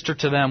to minister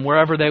to them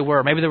wherever they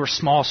were. Maybe they were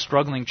small,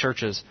 struggling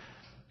churches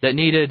that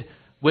needed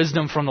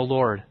wisdom from the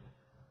Lord.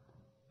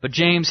 But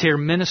James here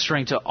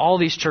ministering to all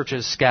these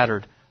churches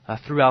scattered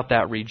throughout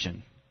that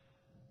region.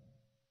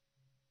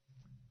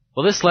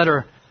 Well, this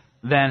letter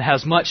then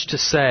has much to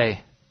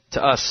say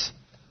to us,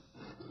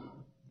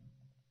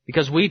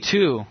 because we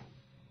too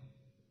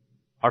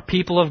are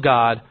people of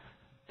God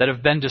that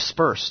have been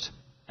dispersed,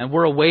 and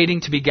we're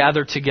awaiting to be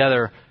gathered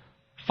together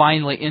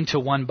finally into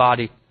one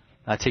body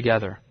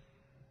together.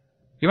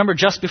 You remember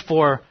just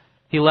before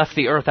he left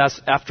the earth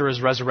after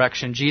his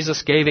resurrection,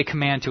 Jesus gave a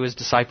command to his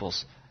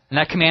disciples. And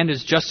that command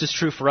is just as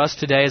true for us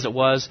today as it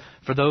was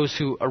for those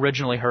who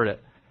originally heard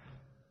it.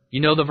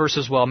 You know the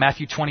verses well,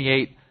 Matthew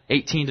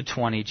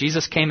 28:18-20.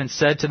 Jesus came and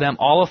said to them,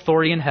 "All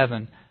authority in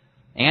heaven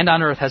and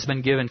on earth has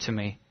been given to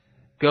me.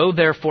 Go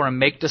therefore and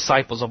make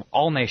disciples of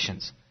all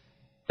nations,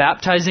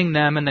 baptizing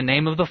them in the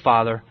name of the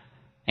Father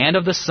and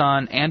of the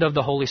Son and of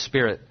the Holy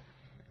Spirit,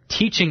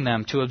 teaching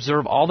them to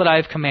observe all that I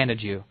have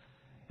commanded you.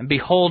 And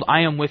behold,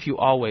 I am with you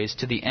always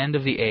to the end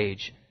of the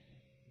age."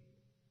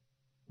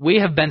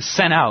 We have been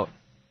sent out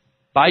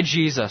by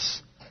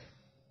Jesus,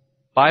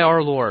 by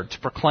our Lord, to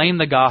proclaim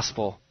the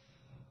gospel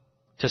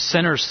to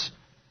sinners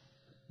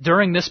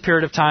during this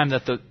period of time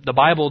that the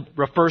Bible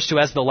refers to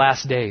as the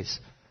last days.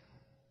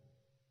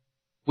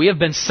 We have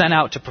been sent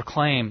out to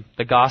proclaim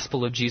the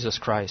gospel of Jesus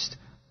Christ.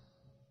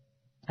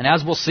 And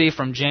as we'll see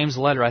from James'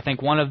 letter, I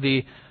think one of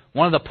the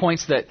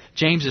points that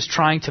James is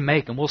trying to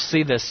make, and we'll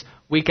see this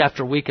week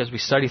after week as we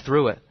study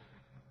through it,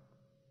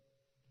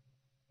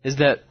 is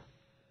that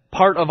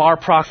part of our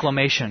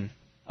proclamation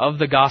of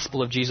the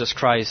gospel of Jesus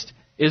Christ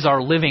is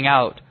our living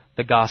out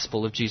the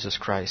gospel of Jesus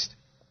Christ.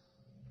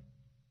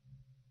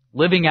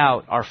 Living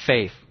out our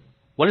faith.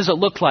 What does it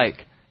look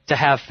like to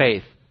have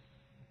faith?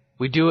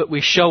 We do it, we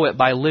show it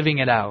by living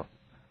it out.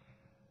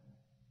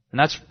 And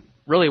that's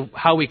really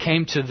how we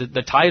came to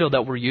the title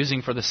that we're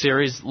using for the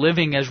series,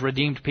 Living as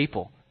Redeemed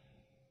People.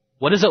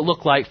 What does it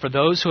look like for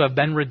those who have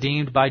been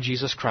redeemed by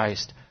Jesus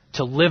Christ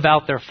to live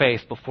out their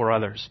faith before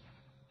others,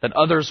 that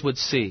others would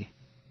see?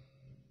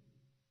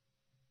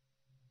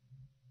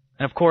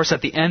 And of course, at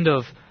the end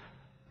of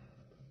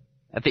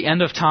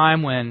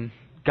time, when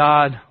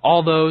God,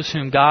 all those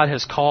whom God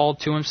has called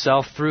to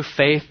himself through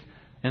faith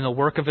in the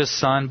work of his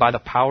Son by the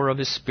power of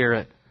his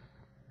Spirit,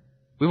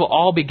 we will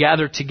all be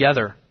gathered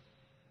together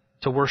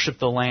to worship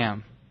the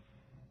Lamb.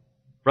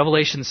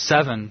 Revelation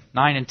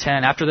 7:9 and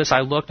 10. After this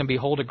I looked, and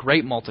behold, a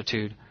great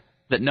multitude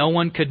that no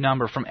one could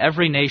number, from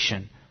every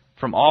nation,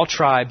 from all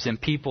tribes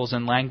and peoples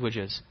and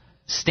languages,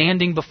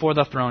 standing before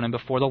the throne and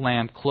before the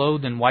Lamb,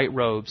 clothed in white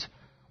robes,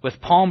 with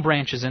palm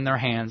branches in their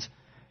hands,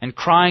 and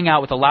crying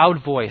out with a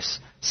loud voice,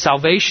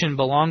 "Salvation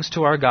belongs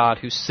to our God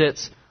who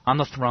sits on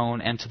the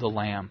throne and to the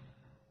Lamb."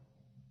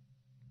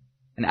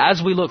 And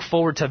as we look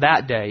forward to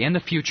that day in the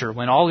future,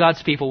 when all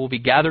God's people will be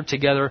gathered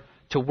together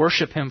to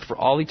worship him for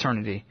all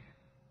eternity,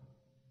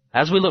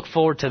 as we look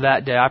forward to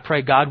that day, I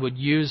pray God would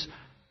use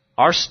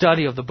our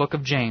study of the book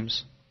of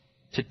James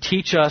to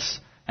teach us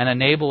and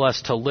enable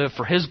us to live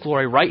for his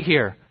glory right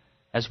here,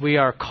 as we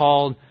are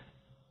called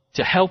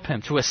to help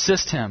him, to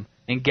assist him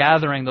in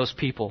gathering those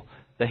people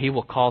that he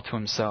will call to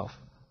himself.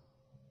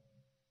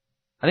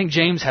 I think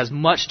James has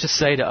much to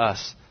say to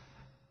us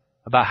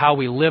about how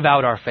we live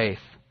out our faith.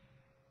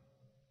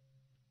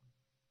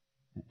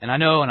 And I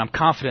know and I'm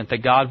confident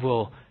that God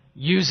will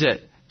use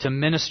it to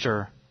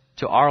minister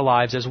to our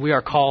lives as we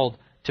are called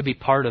to be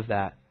part of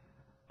that,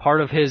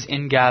 part of his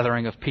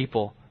ingathering of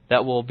people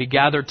that will be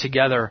gathered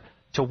together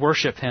to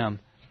worship him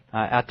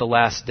at the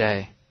last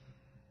day.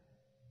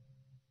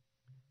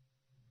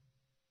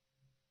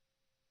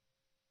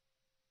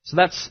 So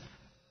that's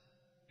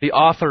the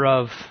author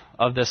of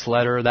this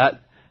letter.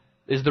 That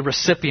is the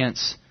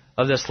recipients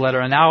of this letter.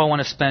 And now I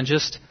want to spend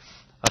just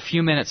a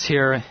few minutes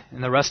here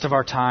in the rest of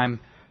our time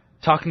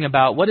talking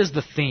about what is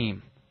the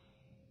theme,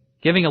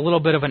 giving a little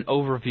bit of an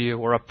overview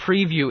or a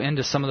preview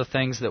into some of the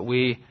things that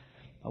we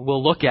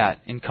will look at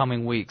in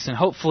coming weeks. And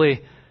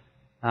hopefully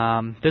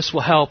this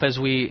will help as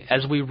we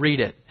read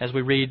it, as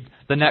we read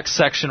the next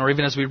section, or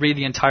even as we read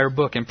the entire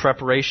book in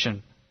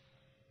preparation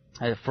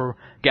for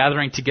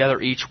gathering together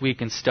each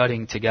week and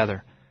studying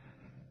together.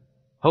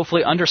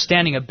 Hopefully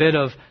understanding a bit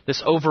of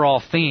this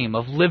overall theme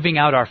of living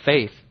out our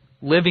faith,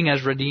 living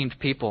as redeemed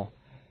people,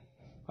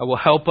 will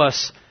help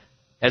us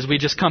as we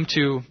just come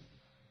to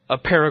a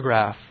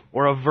paragraph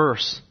or a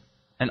verse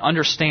and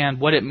understand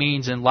what it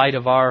means in light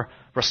of our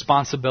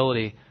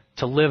responsibility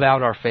to live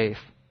out our faith.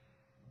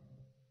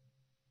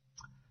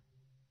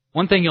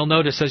 One thing you'll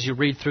notice as you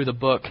read through the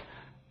book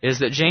is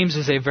that James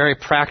is a very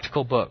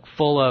practical book,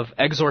 full of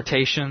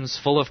exhortations,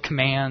 full of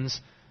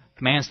commands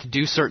to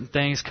do certain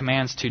things,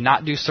 commands to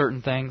not do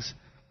certain things.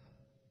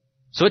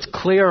 So it's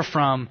clear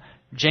from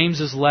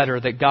James's letter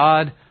that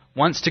God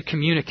wants to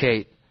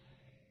communicate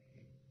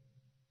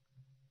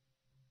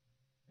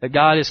that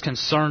God is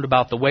concerned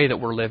about the way that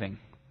we're living,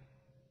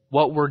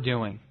 what we're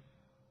doing.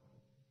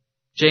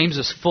 James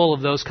is full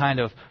of those kind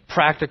of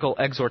practical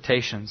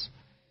exhortations.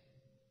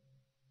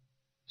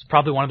 It's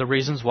probably one of the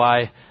reasons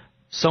why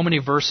so many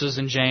verses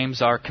in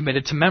James are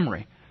committed to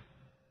memory.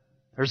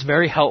 There's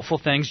very helpful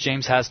things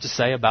James has to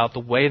say about the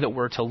way that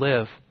we're to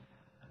live.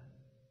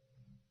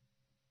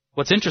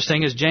 What's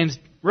interesting is James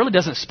really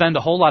doesn't spend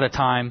a whole lot of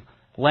time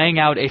laying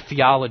out a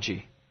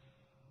theology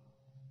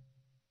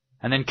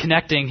and then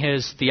connecting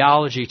his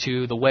theology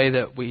to the way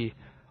that we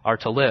are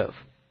to live.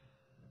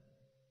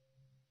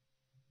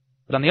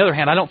 But on the other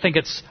hand, I don't think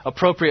it's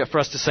appropriate for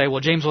us to say, well,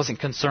 James wasn't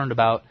concerned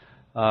about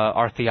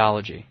our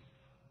theology.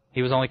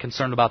 He was only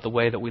concerned about the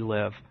way that we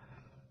live.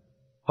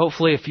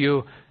 Hopefully, if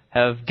you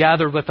have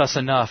gathered with us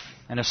enough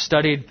and have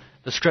studied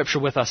the Scripture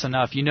with us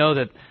enough, you know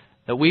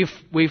that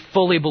we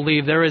fully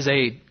believe there is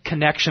a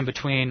connection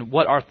between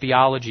what our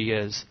theology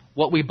is,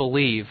 what we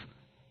believe,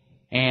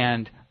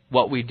 and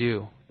what we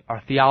do.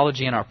 Our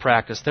theology and our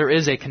practice. There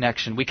is a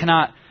connection. We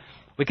cannot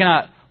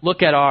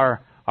look at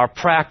our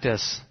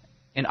practice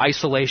in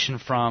isolation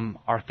from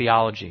our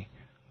theology.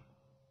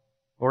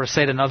 Or to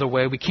say it another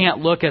way, we can't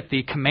look at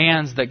the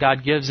commands that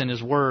God gives in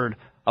His Word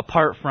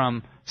apart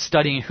from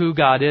studying who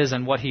God is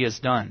and what He has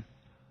done.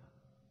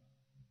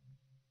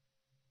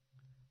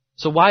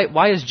 So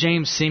why is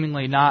James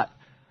seemingly not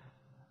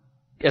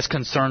as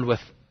concerned with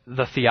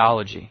the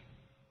theology?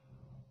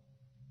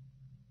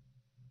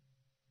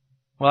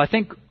 Well, I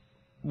think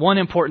one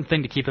important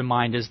thing to keep in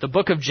mind is the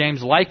book of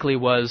James likely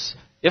was,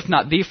 if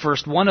not the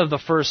first, one of the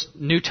first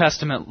New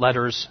Testament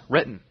letters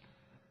written.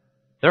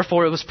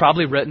 Therefore, it was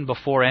probably written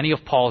before any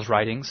of Paul's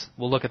writings.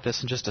 We'll look at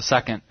this in just a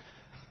second.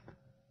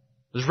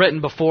 It was written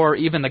before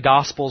even the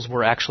Gospels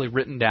were actually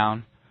written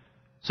down.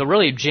 So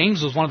really,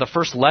 James was one of the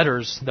first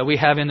letters that we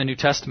have in the New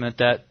Testament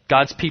that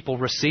God's people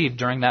received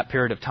during that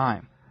period of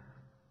time.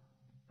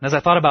 And as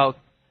I thought about,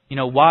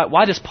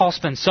 why does Paul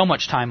spend so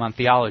much time on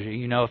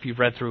theology? If you've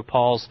read through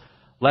Paul's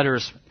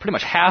letters, pretty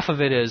much half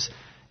of it is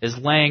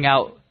laying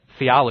out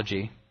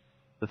theology,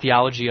 the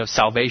theology of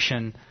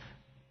salvation,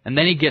 and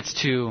then he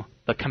gets to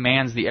the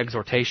commands, the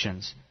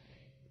exhortations.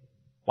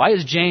 Why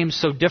is James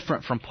so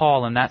different from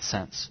Paul in that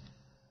sense?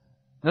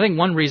 I think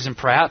one reason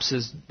perhaps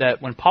is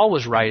that when Paul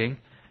was writing,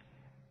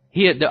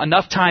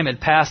 enough time had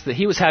passed that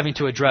he was having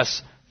to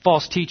address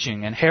false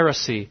teaching and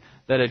heresy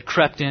that had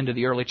crept into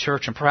the early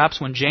church. And perhaps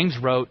when James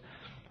wrote,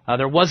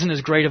 there wasn't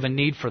as great of a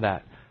need for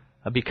that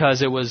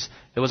because it was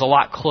a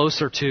lot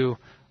closer to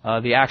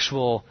the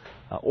actual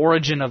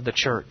origin of the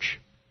church.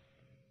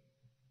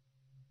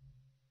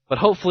 But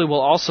hopefully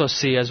we'll also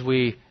see as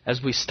we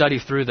study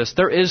through this,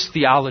 there is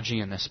theology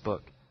in this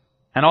book.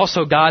 And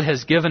also God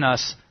has given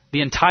us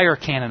the entire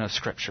canon of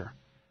Scripture.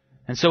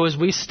 And so as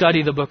we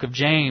study the book of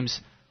James,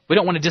 we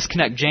don't want to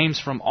disconnect James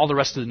from all the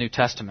rest of the New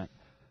Testament.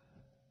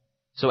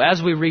 So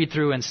as we read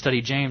through and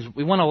study James,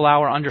 we want to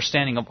allow our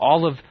understanding of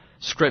all of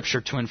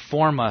Scripture to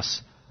inform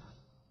us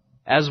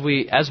as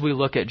we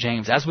look at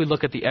James, as we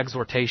look at the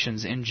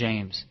exhortations in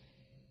James.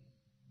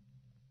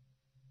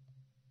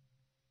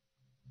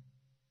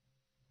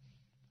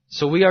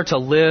 So we are to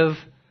live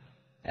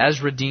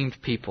as redeemed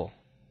people.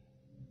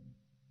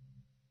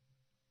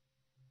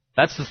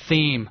 That's the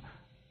theme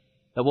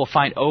that we'll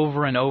find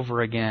over and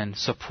over again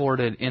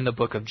supported in the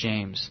book of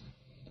James.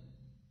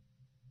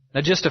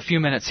 Now just a few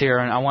minutes here,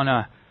 and I want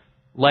to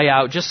lay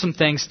out just some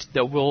things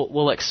that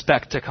we'll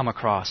expect to come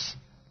across.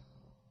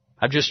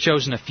 I've just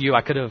chosen a few.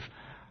 I could have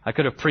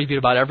previewed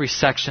about every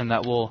section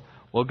that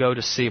we'll go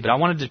to see, but I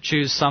wanted to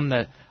choose some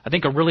that I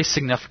think are really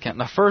significant.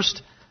 And the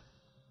first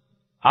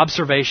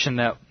observation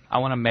that I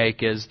want to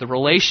make is the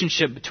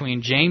relationship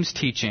between James'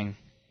 teaching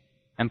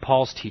and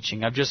Paul's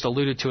teaching. I've just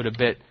alluded to it a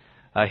bit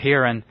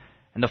here, and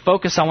the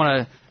focus I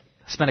want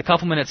to spend a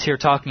couple minutes here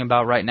talking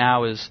about right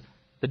now is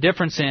the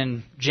difference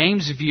in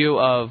James' view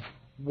of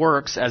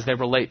works as they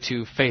relate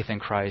to faith in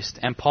Christ,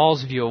 and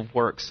Paul's view of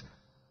works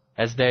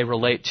as they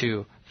relate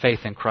to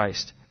faith in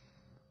Christ.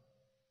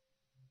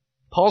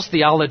 Paul's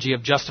theology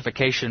of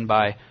justification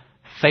by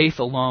faith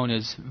alone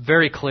is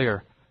very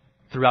clear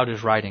throughout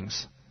his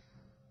writings.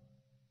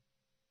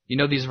 You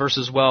know these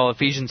verses well,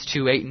 Ephesians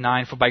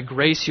 2:8-9, "For by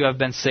grace you have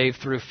been saved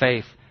through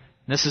faith.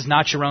 And this is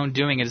not your own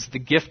doing, it is the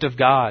gift of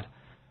God,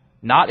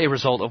 not a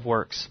result of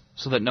works,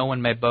 so that no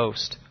one may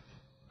boast."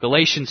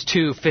 Galatians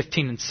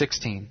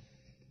 2:15-16,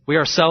 "We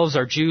ourselves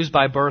are Jews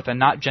by birth and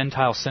not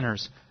Gentile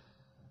sinners.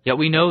 Yet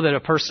we know that a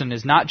person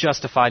is not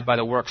justified by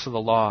the works of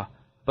the law,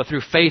 but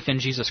through faith in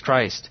Jesus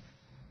Christ.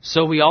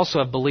 So we also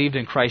have believed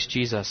in Christ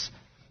Jesus,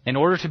 in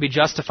order to be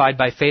justified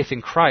by faith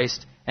in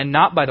Christ and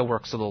not by the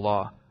works of the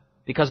law,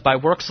 because by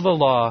works of the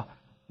law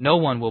no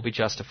one will be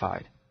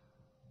justified."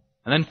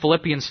 And then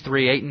Philippians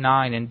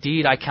 3:8-9,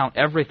 "Indeed, I count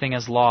everything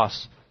as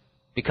loss,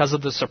 because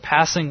of the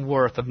surpassing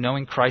worth of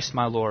knowing Christ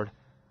my Lord.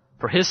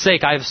 For his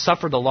sake I have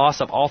suffered the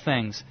loss of all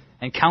things,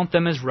 and count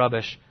them as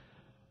rubbish,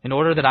 in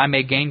order that I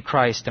may gain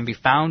Christ and be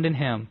found in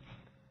him,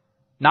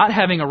 not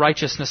having a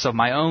righteousness of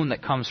my own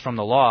that comes from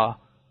the law,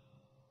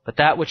 but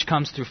that which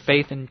comes through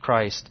faith in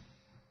Christ,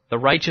 the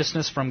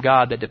righteousness from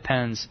God that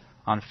depends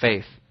on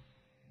faith."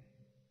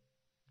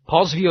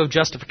 Paul's view of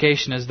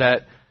justification is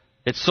that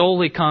it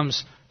solely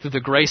comes through the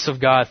grace of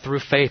God through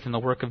faith in the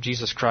work of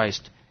Jesus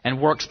Christ, and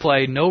works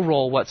play no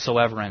role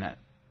whatsoever in it.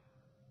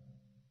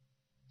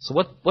 So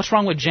what's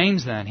wrong with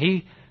James then?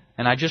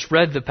 And I just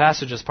read the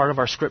passage as part of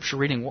our scripture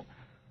reading.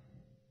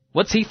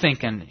 What's he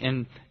thinking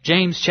in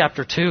James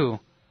chapter 2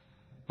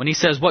 when he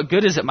says, "What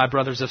good is it, my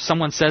brothers, if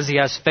someone says he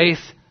has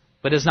faith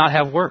but does not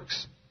have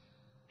works?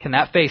 Can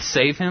that faith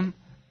save him?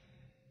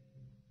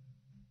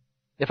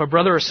 If a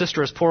brother or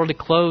sister is poorly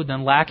clothed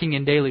and lacking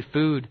in daily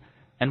food,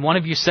 and one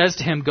of you says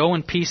to him, 'Go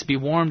in peace, be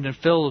warmed and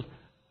filled,'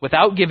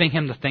 without giving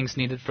him the things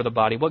needed for the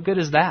body, what good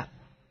is that?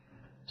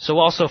 So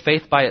also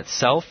faith by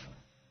itself,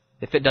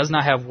 if it does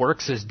not have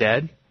works, is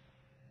dead."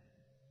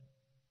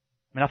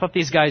 I thought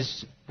these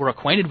guys were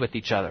acquainted with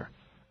each other.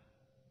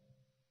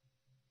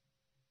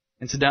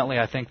 Incidentally,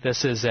 I think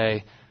this is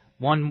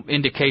one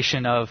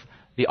indication of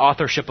the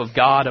authorship of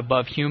God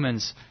above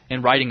humans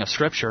in writing of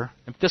Scripture.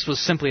 If this was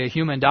simply a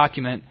human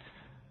document,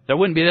 there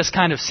wouldn't be this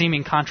kind of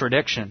seeming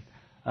contradiction.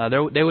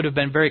 They would have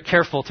been very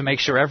careful to make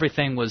sure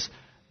everything was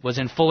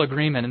in full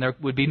agreement and there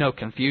would be no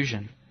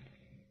confusion.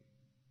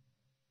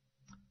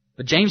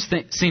 But James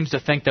seems to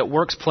think that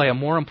works play a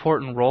more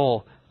important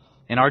role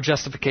in our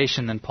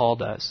justification than Paul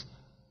does.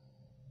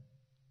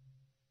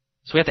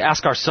 So we have to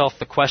ask ourselves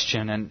the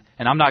question, and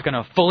I'm not going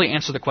to fully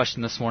answer the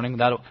question this morning.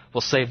 We'll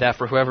save that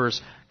for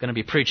whoever's going to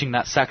be preaching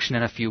that section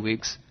in a few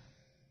weeks.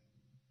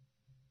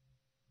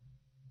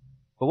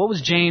 But what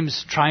was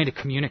James trying to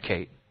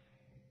communicate?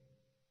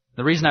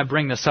 The reason I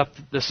bring this up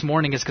this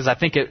morning is because I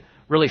think it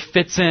really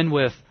fits in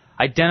with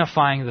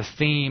identifying the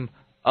theme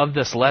of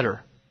this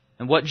letter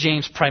and what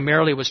James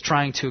primarily was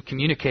trying to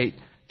communicate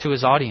to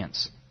his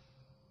audience.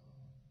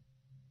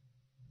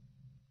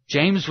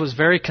 James was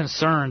very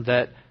concerned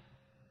that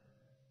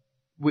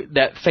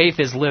faith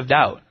is lived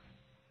out.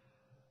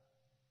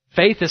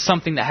 Faith is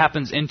something that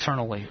happens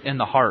internally in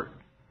the heart,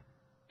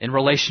 in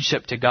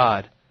relationship to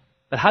God.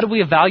 But how do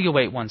we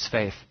evaluate one's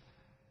faith?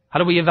 How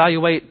do we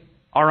evaluate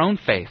our own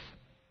faith?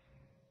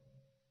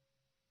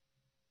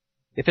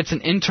 If it's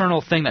an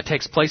internal thing that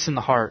takes place in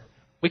the heart,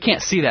 we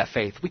can't see that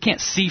faith. We can't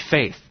see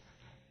faith.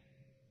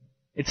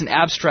 It's an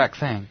abstract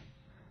thing.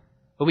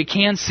 But we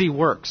can see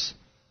works,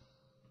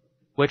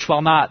 which,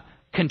 while not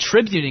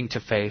contributing to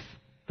faith,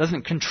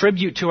 doesn't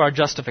contribute to our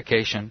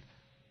justification.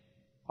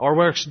 Our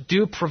works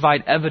do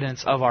provide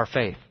evidence of our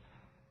faith.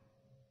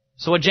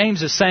 So what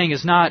James is saying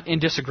is not in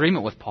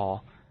disagreement with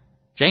Paul.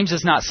 James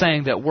is not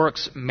saying that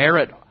works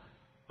merit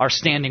our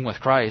standing with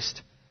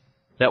Christ,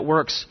 that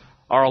works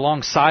are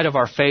alongside of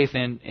our faith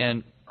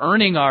in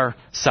earning our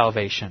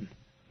salvation,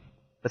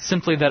 but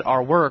simply that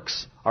our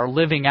works, our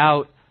living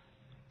out,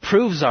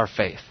 proves our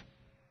faith.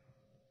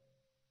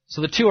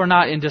 So the two are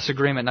not in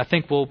disagreement, and I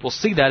think we'll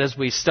see that as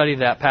we study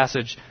that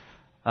passage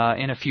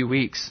in a few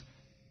weeks.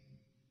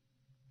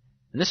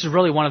 And this is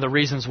really one of the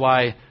reasons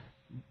why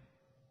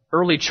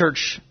early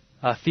church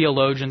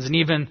theologians and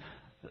even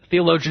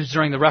theologians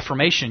during the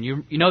Reformation,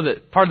 you know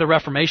that part of the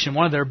Reformation,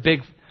 one of their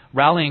big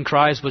rallying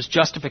cries was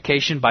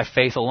justification by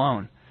faith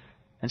alone.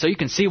 And so you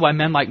can see why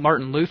men like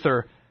Martin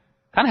Luther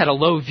kind of had a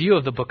low view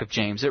of the book of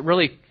James.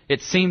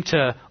 It seemed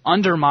to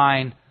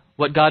undermine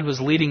what God was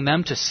leading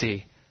them to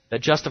see,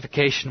 that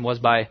justification was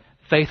by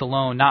faith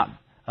alone, not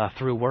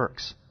through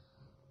works.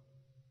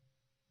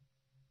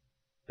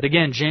 But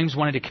again, James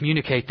wanted to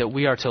communicate that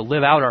we are to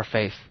live out our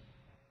faith.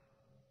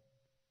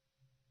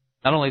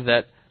 Not only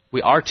that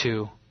we are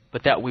to,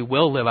 but that we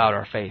will live out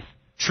our faith.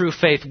 True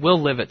faith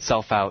will live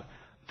itself out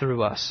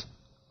through us.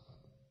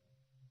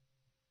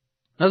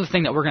 Another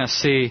thing that we're going to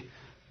see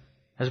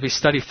as we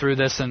study through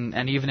this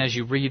and even as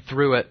you read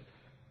through it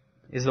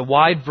is the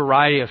wide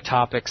variety of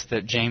topics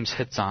that James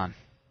hits on.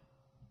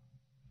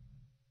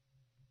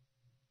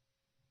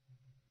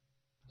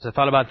 As I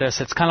thought about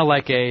this, it's kind of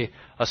like a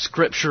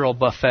scriptural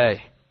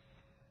buffet.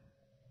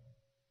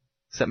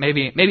 Except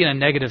maybe in a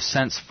negative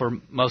sense for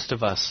most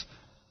of us.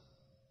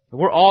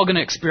 We're all going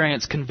to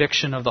experience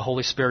conviction of the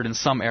Holy Spirit in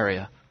some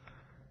area.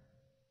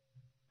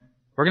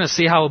 We're going to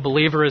see how a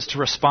believer is to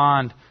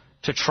respond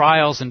to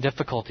trials and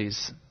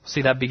difficulties. We'll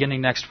see that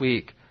beginning next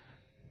week.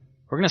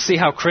 We're going to see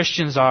how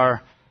Christians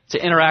are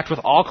to interact with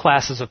all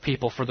classes of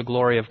people for the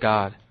glory of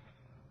God.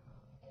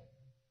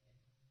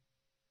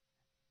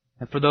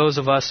 And for those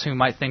of us who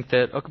might think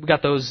that, okay, we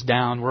got those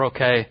down, we're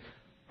okay,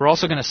 we're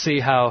also going to see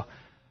how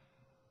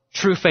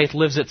true faith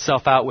lives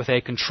itself out with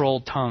a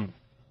controlled tongue.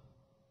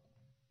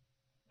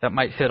 That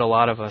might hit a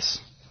lot of us.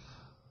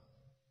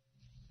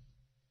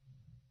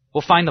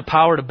 We'll find the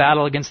power to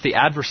battle against the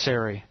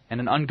adversary in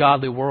an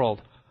ungodly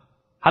world.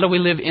 How do we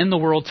live in the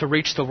world to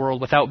reach the world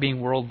without being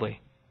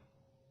worldly?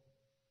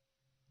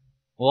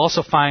 We'll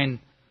also find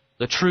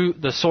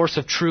the source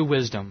of true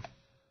wisdom.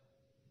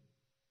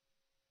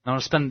 I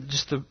want to spend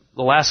just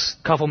the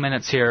last couple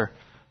minutes here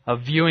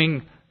of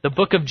viewing the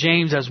book of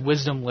James as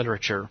wisdom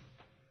literature.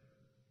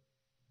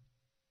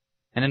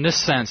 And in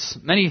this sense,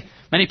 many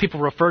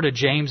people refer to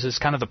James as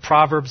kind of the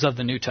Proverbs of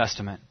the New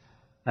Testament.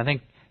 I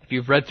think if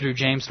you've read through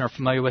James and are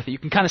familiar with it, you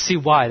can kind of see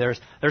why.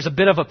 There's a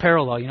bit of a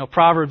parallel. You know,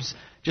 Proverbs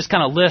just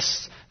kind of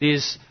lists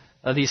these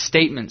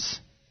statements.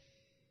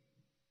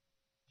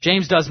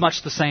 James does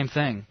much the same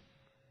thing.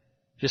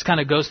 Just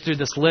kind of goes through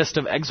this list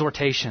of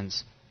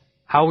exhortations,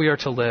 how we are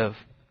to live.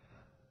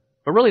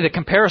 But really the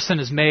comparison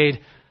is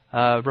made,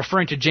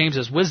 referring to James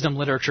as wisdom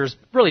literature, is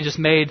really just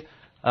made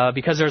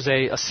because there's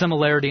a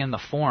similarity in the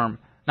form,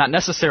 not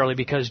necessarily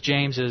because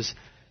James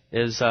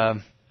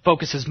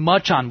focuses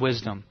much on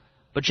wisdom.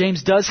 But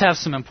James does have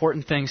some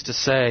important things to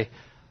say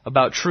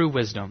about true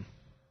wisdom.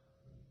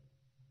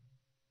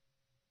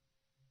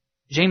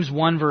 James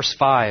 1 verse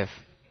 5,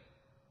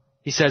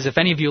 he says, "If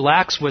any of you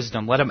lacks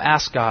wisdom, let him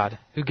ask God,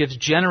 who gives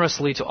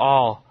generously to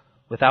all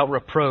without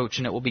reproach,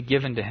 and it will be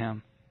given to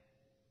him."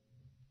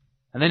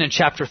 And then in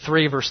chapter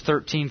 3, verse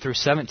 13 through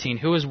 17,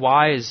 "Who is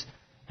wise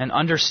and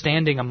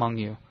understanding among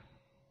you?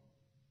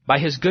 By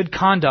his good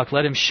conduct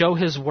let him show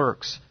his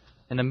works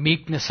in the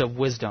meekness of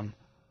wisdom.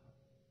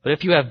 But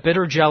if you have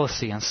bitter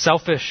jealousy and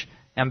selfish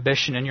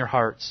ambition in your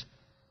hearts,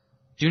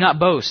 do not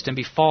boast and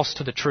be false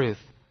to the truth.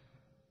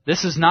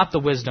 This is not the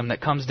wisdom that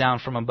comes down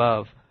from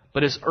above,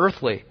 but is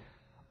earthly,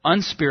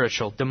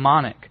 unspiritual,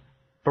 demonic.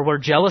 For where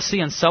jealousy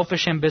and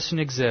selfish ambition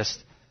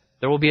exist,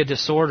 there will be a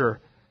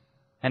disorder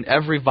and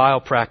every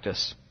vile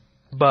practice.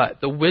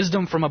 But the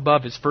wisdom from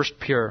above is first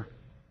pure,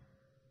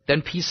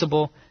 then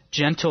peaceable,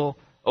 gentle,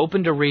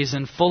 open to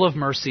reason, full of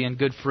mercy and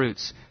good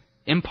fruits,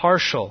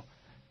 impartial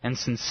and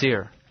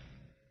sincere."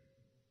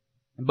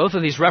 And both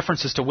of these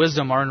references to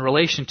wisdom are in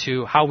relation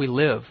to how we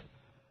live.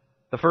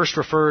 The first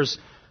refers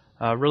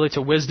really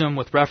to wisdom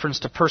with reference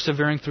to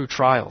persevering through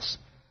trials.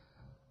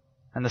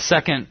 And the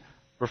second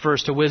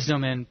refers to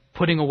wisdom in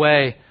putting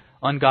away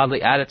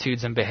ungodly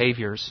attitudes and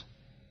behaviors.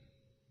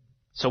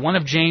 So one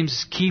of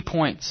James' key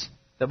points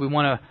that we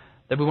want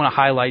to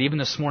highlight even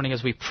this morning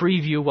as we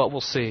preview what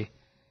we'll see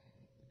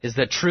is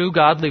that true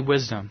godly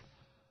wisdom,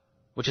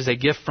 which is a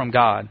gift from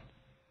God,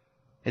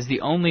 is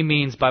the only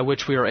means by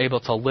which we are able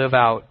to live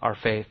out our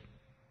faith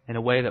in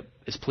a way that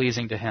is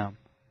pleasing to Him.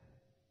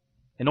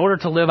 In order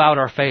to live out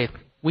our faith,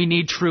 we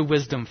need true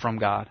wisdom from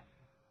God.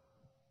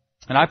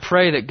 And I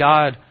pray that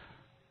God,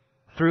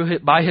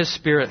 by His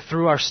Spirit,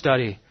 through our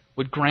study,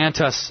 would grant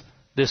us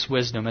this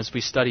wisdom as we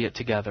study it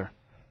together.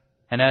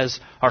 And as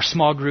our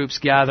small groups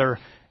gather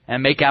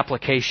and make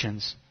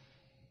applications,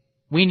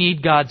 we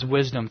need God's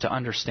wisdom to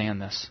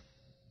understand this.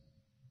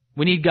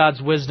 We need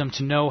God's wisdom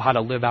to know how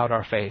to live out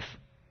our faith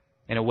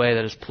in a way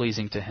that is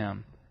pleasing to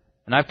Him.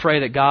 And I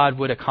pray that God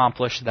would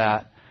accomplish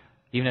that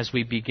even as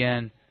we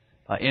begin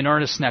in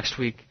earnest next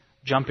week,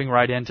 jumping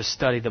right in to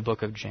study the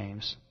book of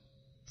James.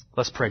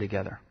 Let's pray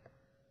together.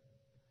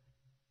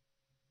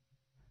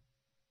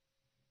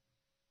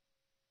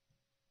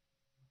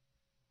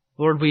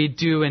 Lord, we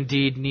do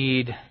indeed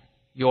need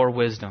your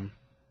wisdom.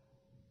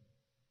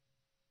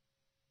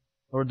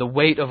 Lord, the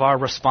weight of our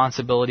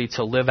responsibility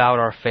to live out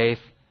our faith,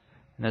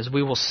 and as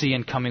we will see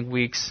in coming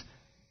weeks,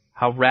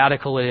 how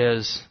radical it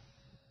is,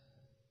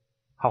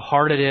 how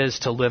hard it is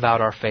to live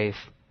out our faith,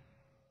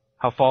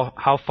 how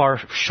far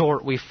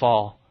short we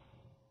fall.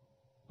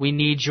 We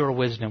need your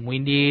wisdom. We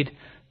need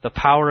the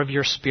power of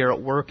your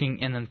Spirit working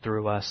in and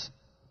through us.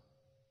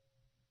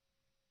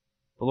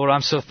 But Lord,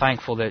 I'm so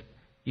thankful that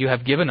you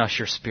have given us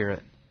your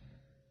Spirit.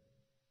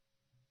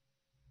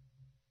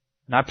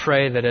 And I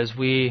pray that as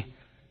we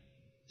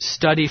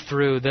study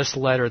through this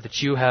letter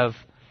that you have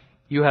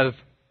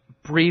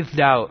breathed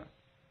out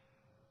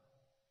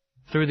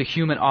through the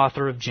human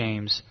author of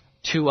James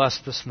to us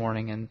this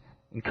morning and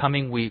in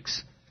coming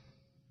weeks,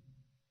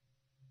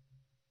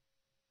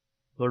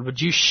 Lord,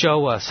 would you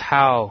show us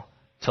how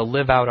to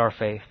live out our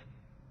faith?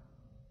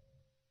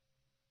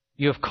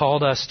 You have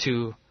called us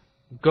to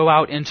go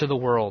out into the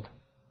world,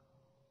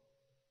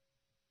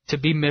 to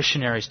be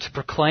missionaries, to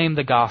proclaim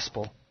the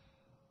gospel.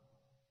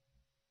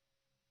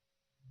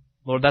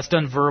 Lord, that's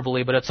done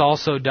verbally, but it's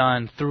also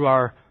done through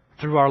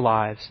our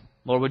lives.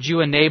 Lord, would you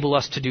enable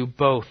us to do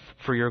both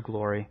for your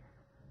glory?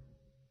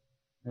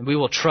 And we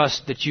will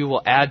trust that you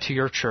will add to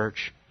your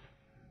church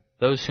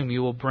those whom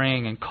you will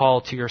bring and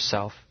call to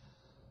yourself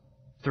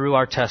through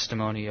our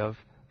testimony of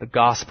the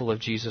gospel of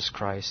Jesus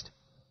Christ.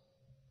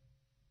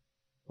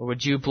 Lord,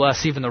 would you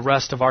bless even the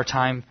rest of our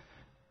time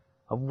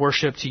of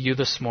worship to you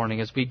this morning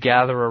as we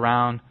gather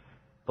around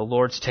the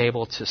Lord's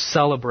table to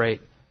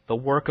celebrate the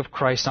work of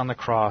Christ on the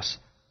cross,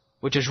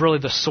 which is really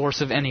the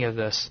source of any of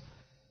this.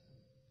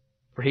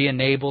 For He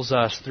enables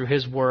us through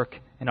His work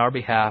in our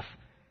behalf.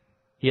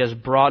 He has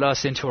brought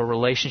us into a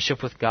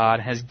relationship with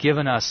God, has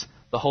given us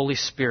the Holy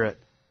Spirit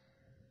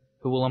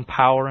who will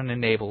empower and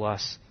enable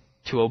us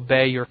to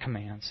obey your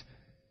commands.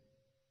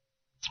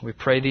 We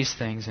pray these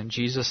things in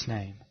Jesus'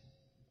 name.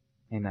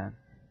 Amen.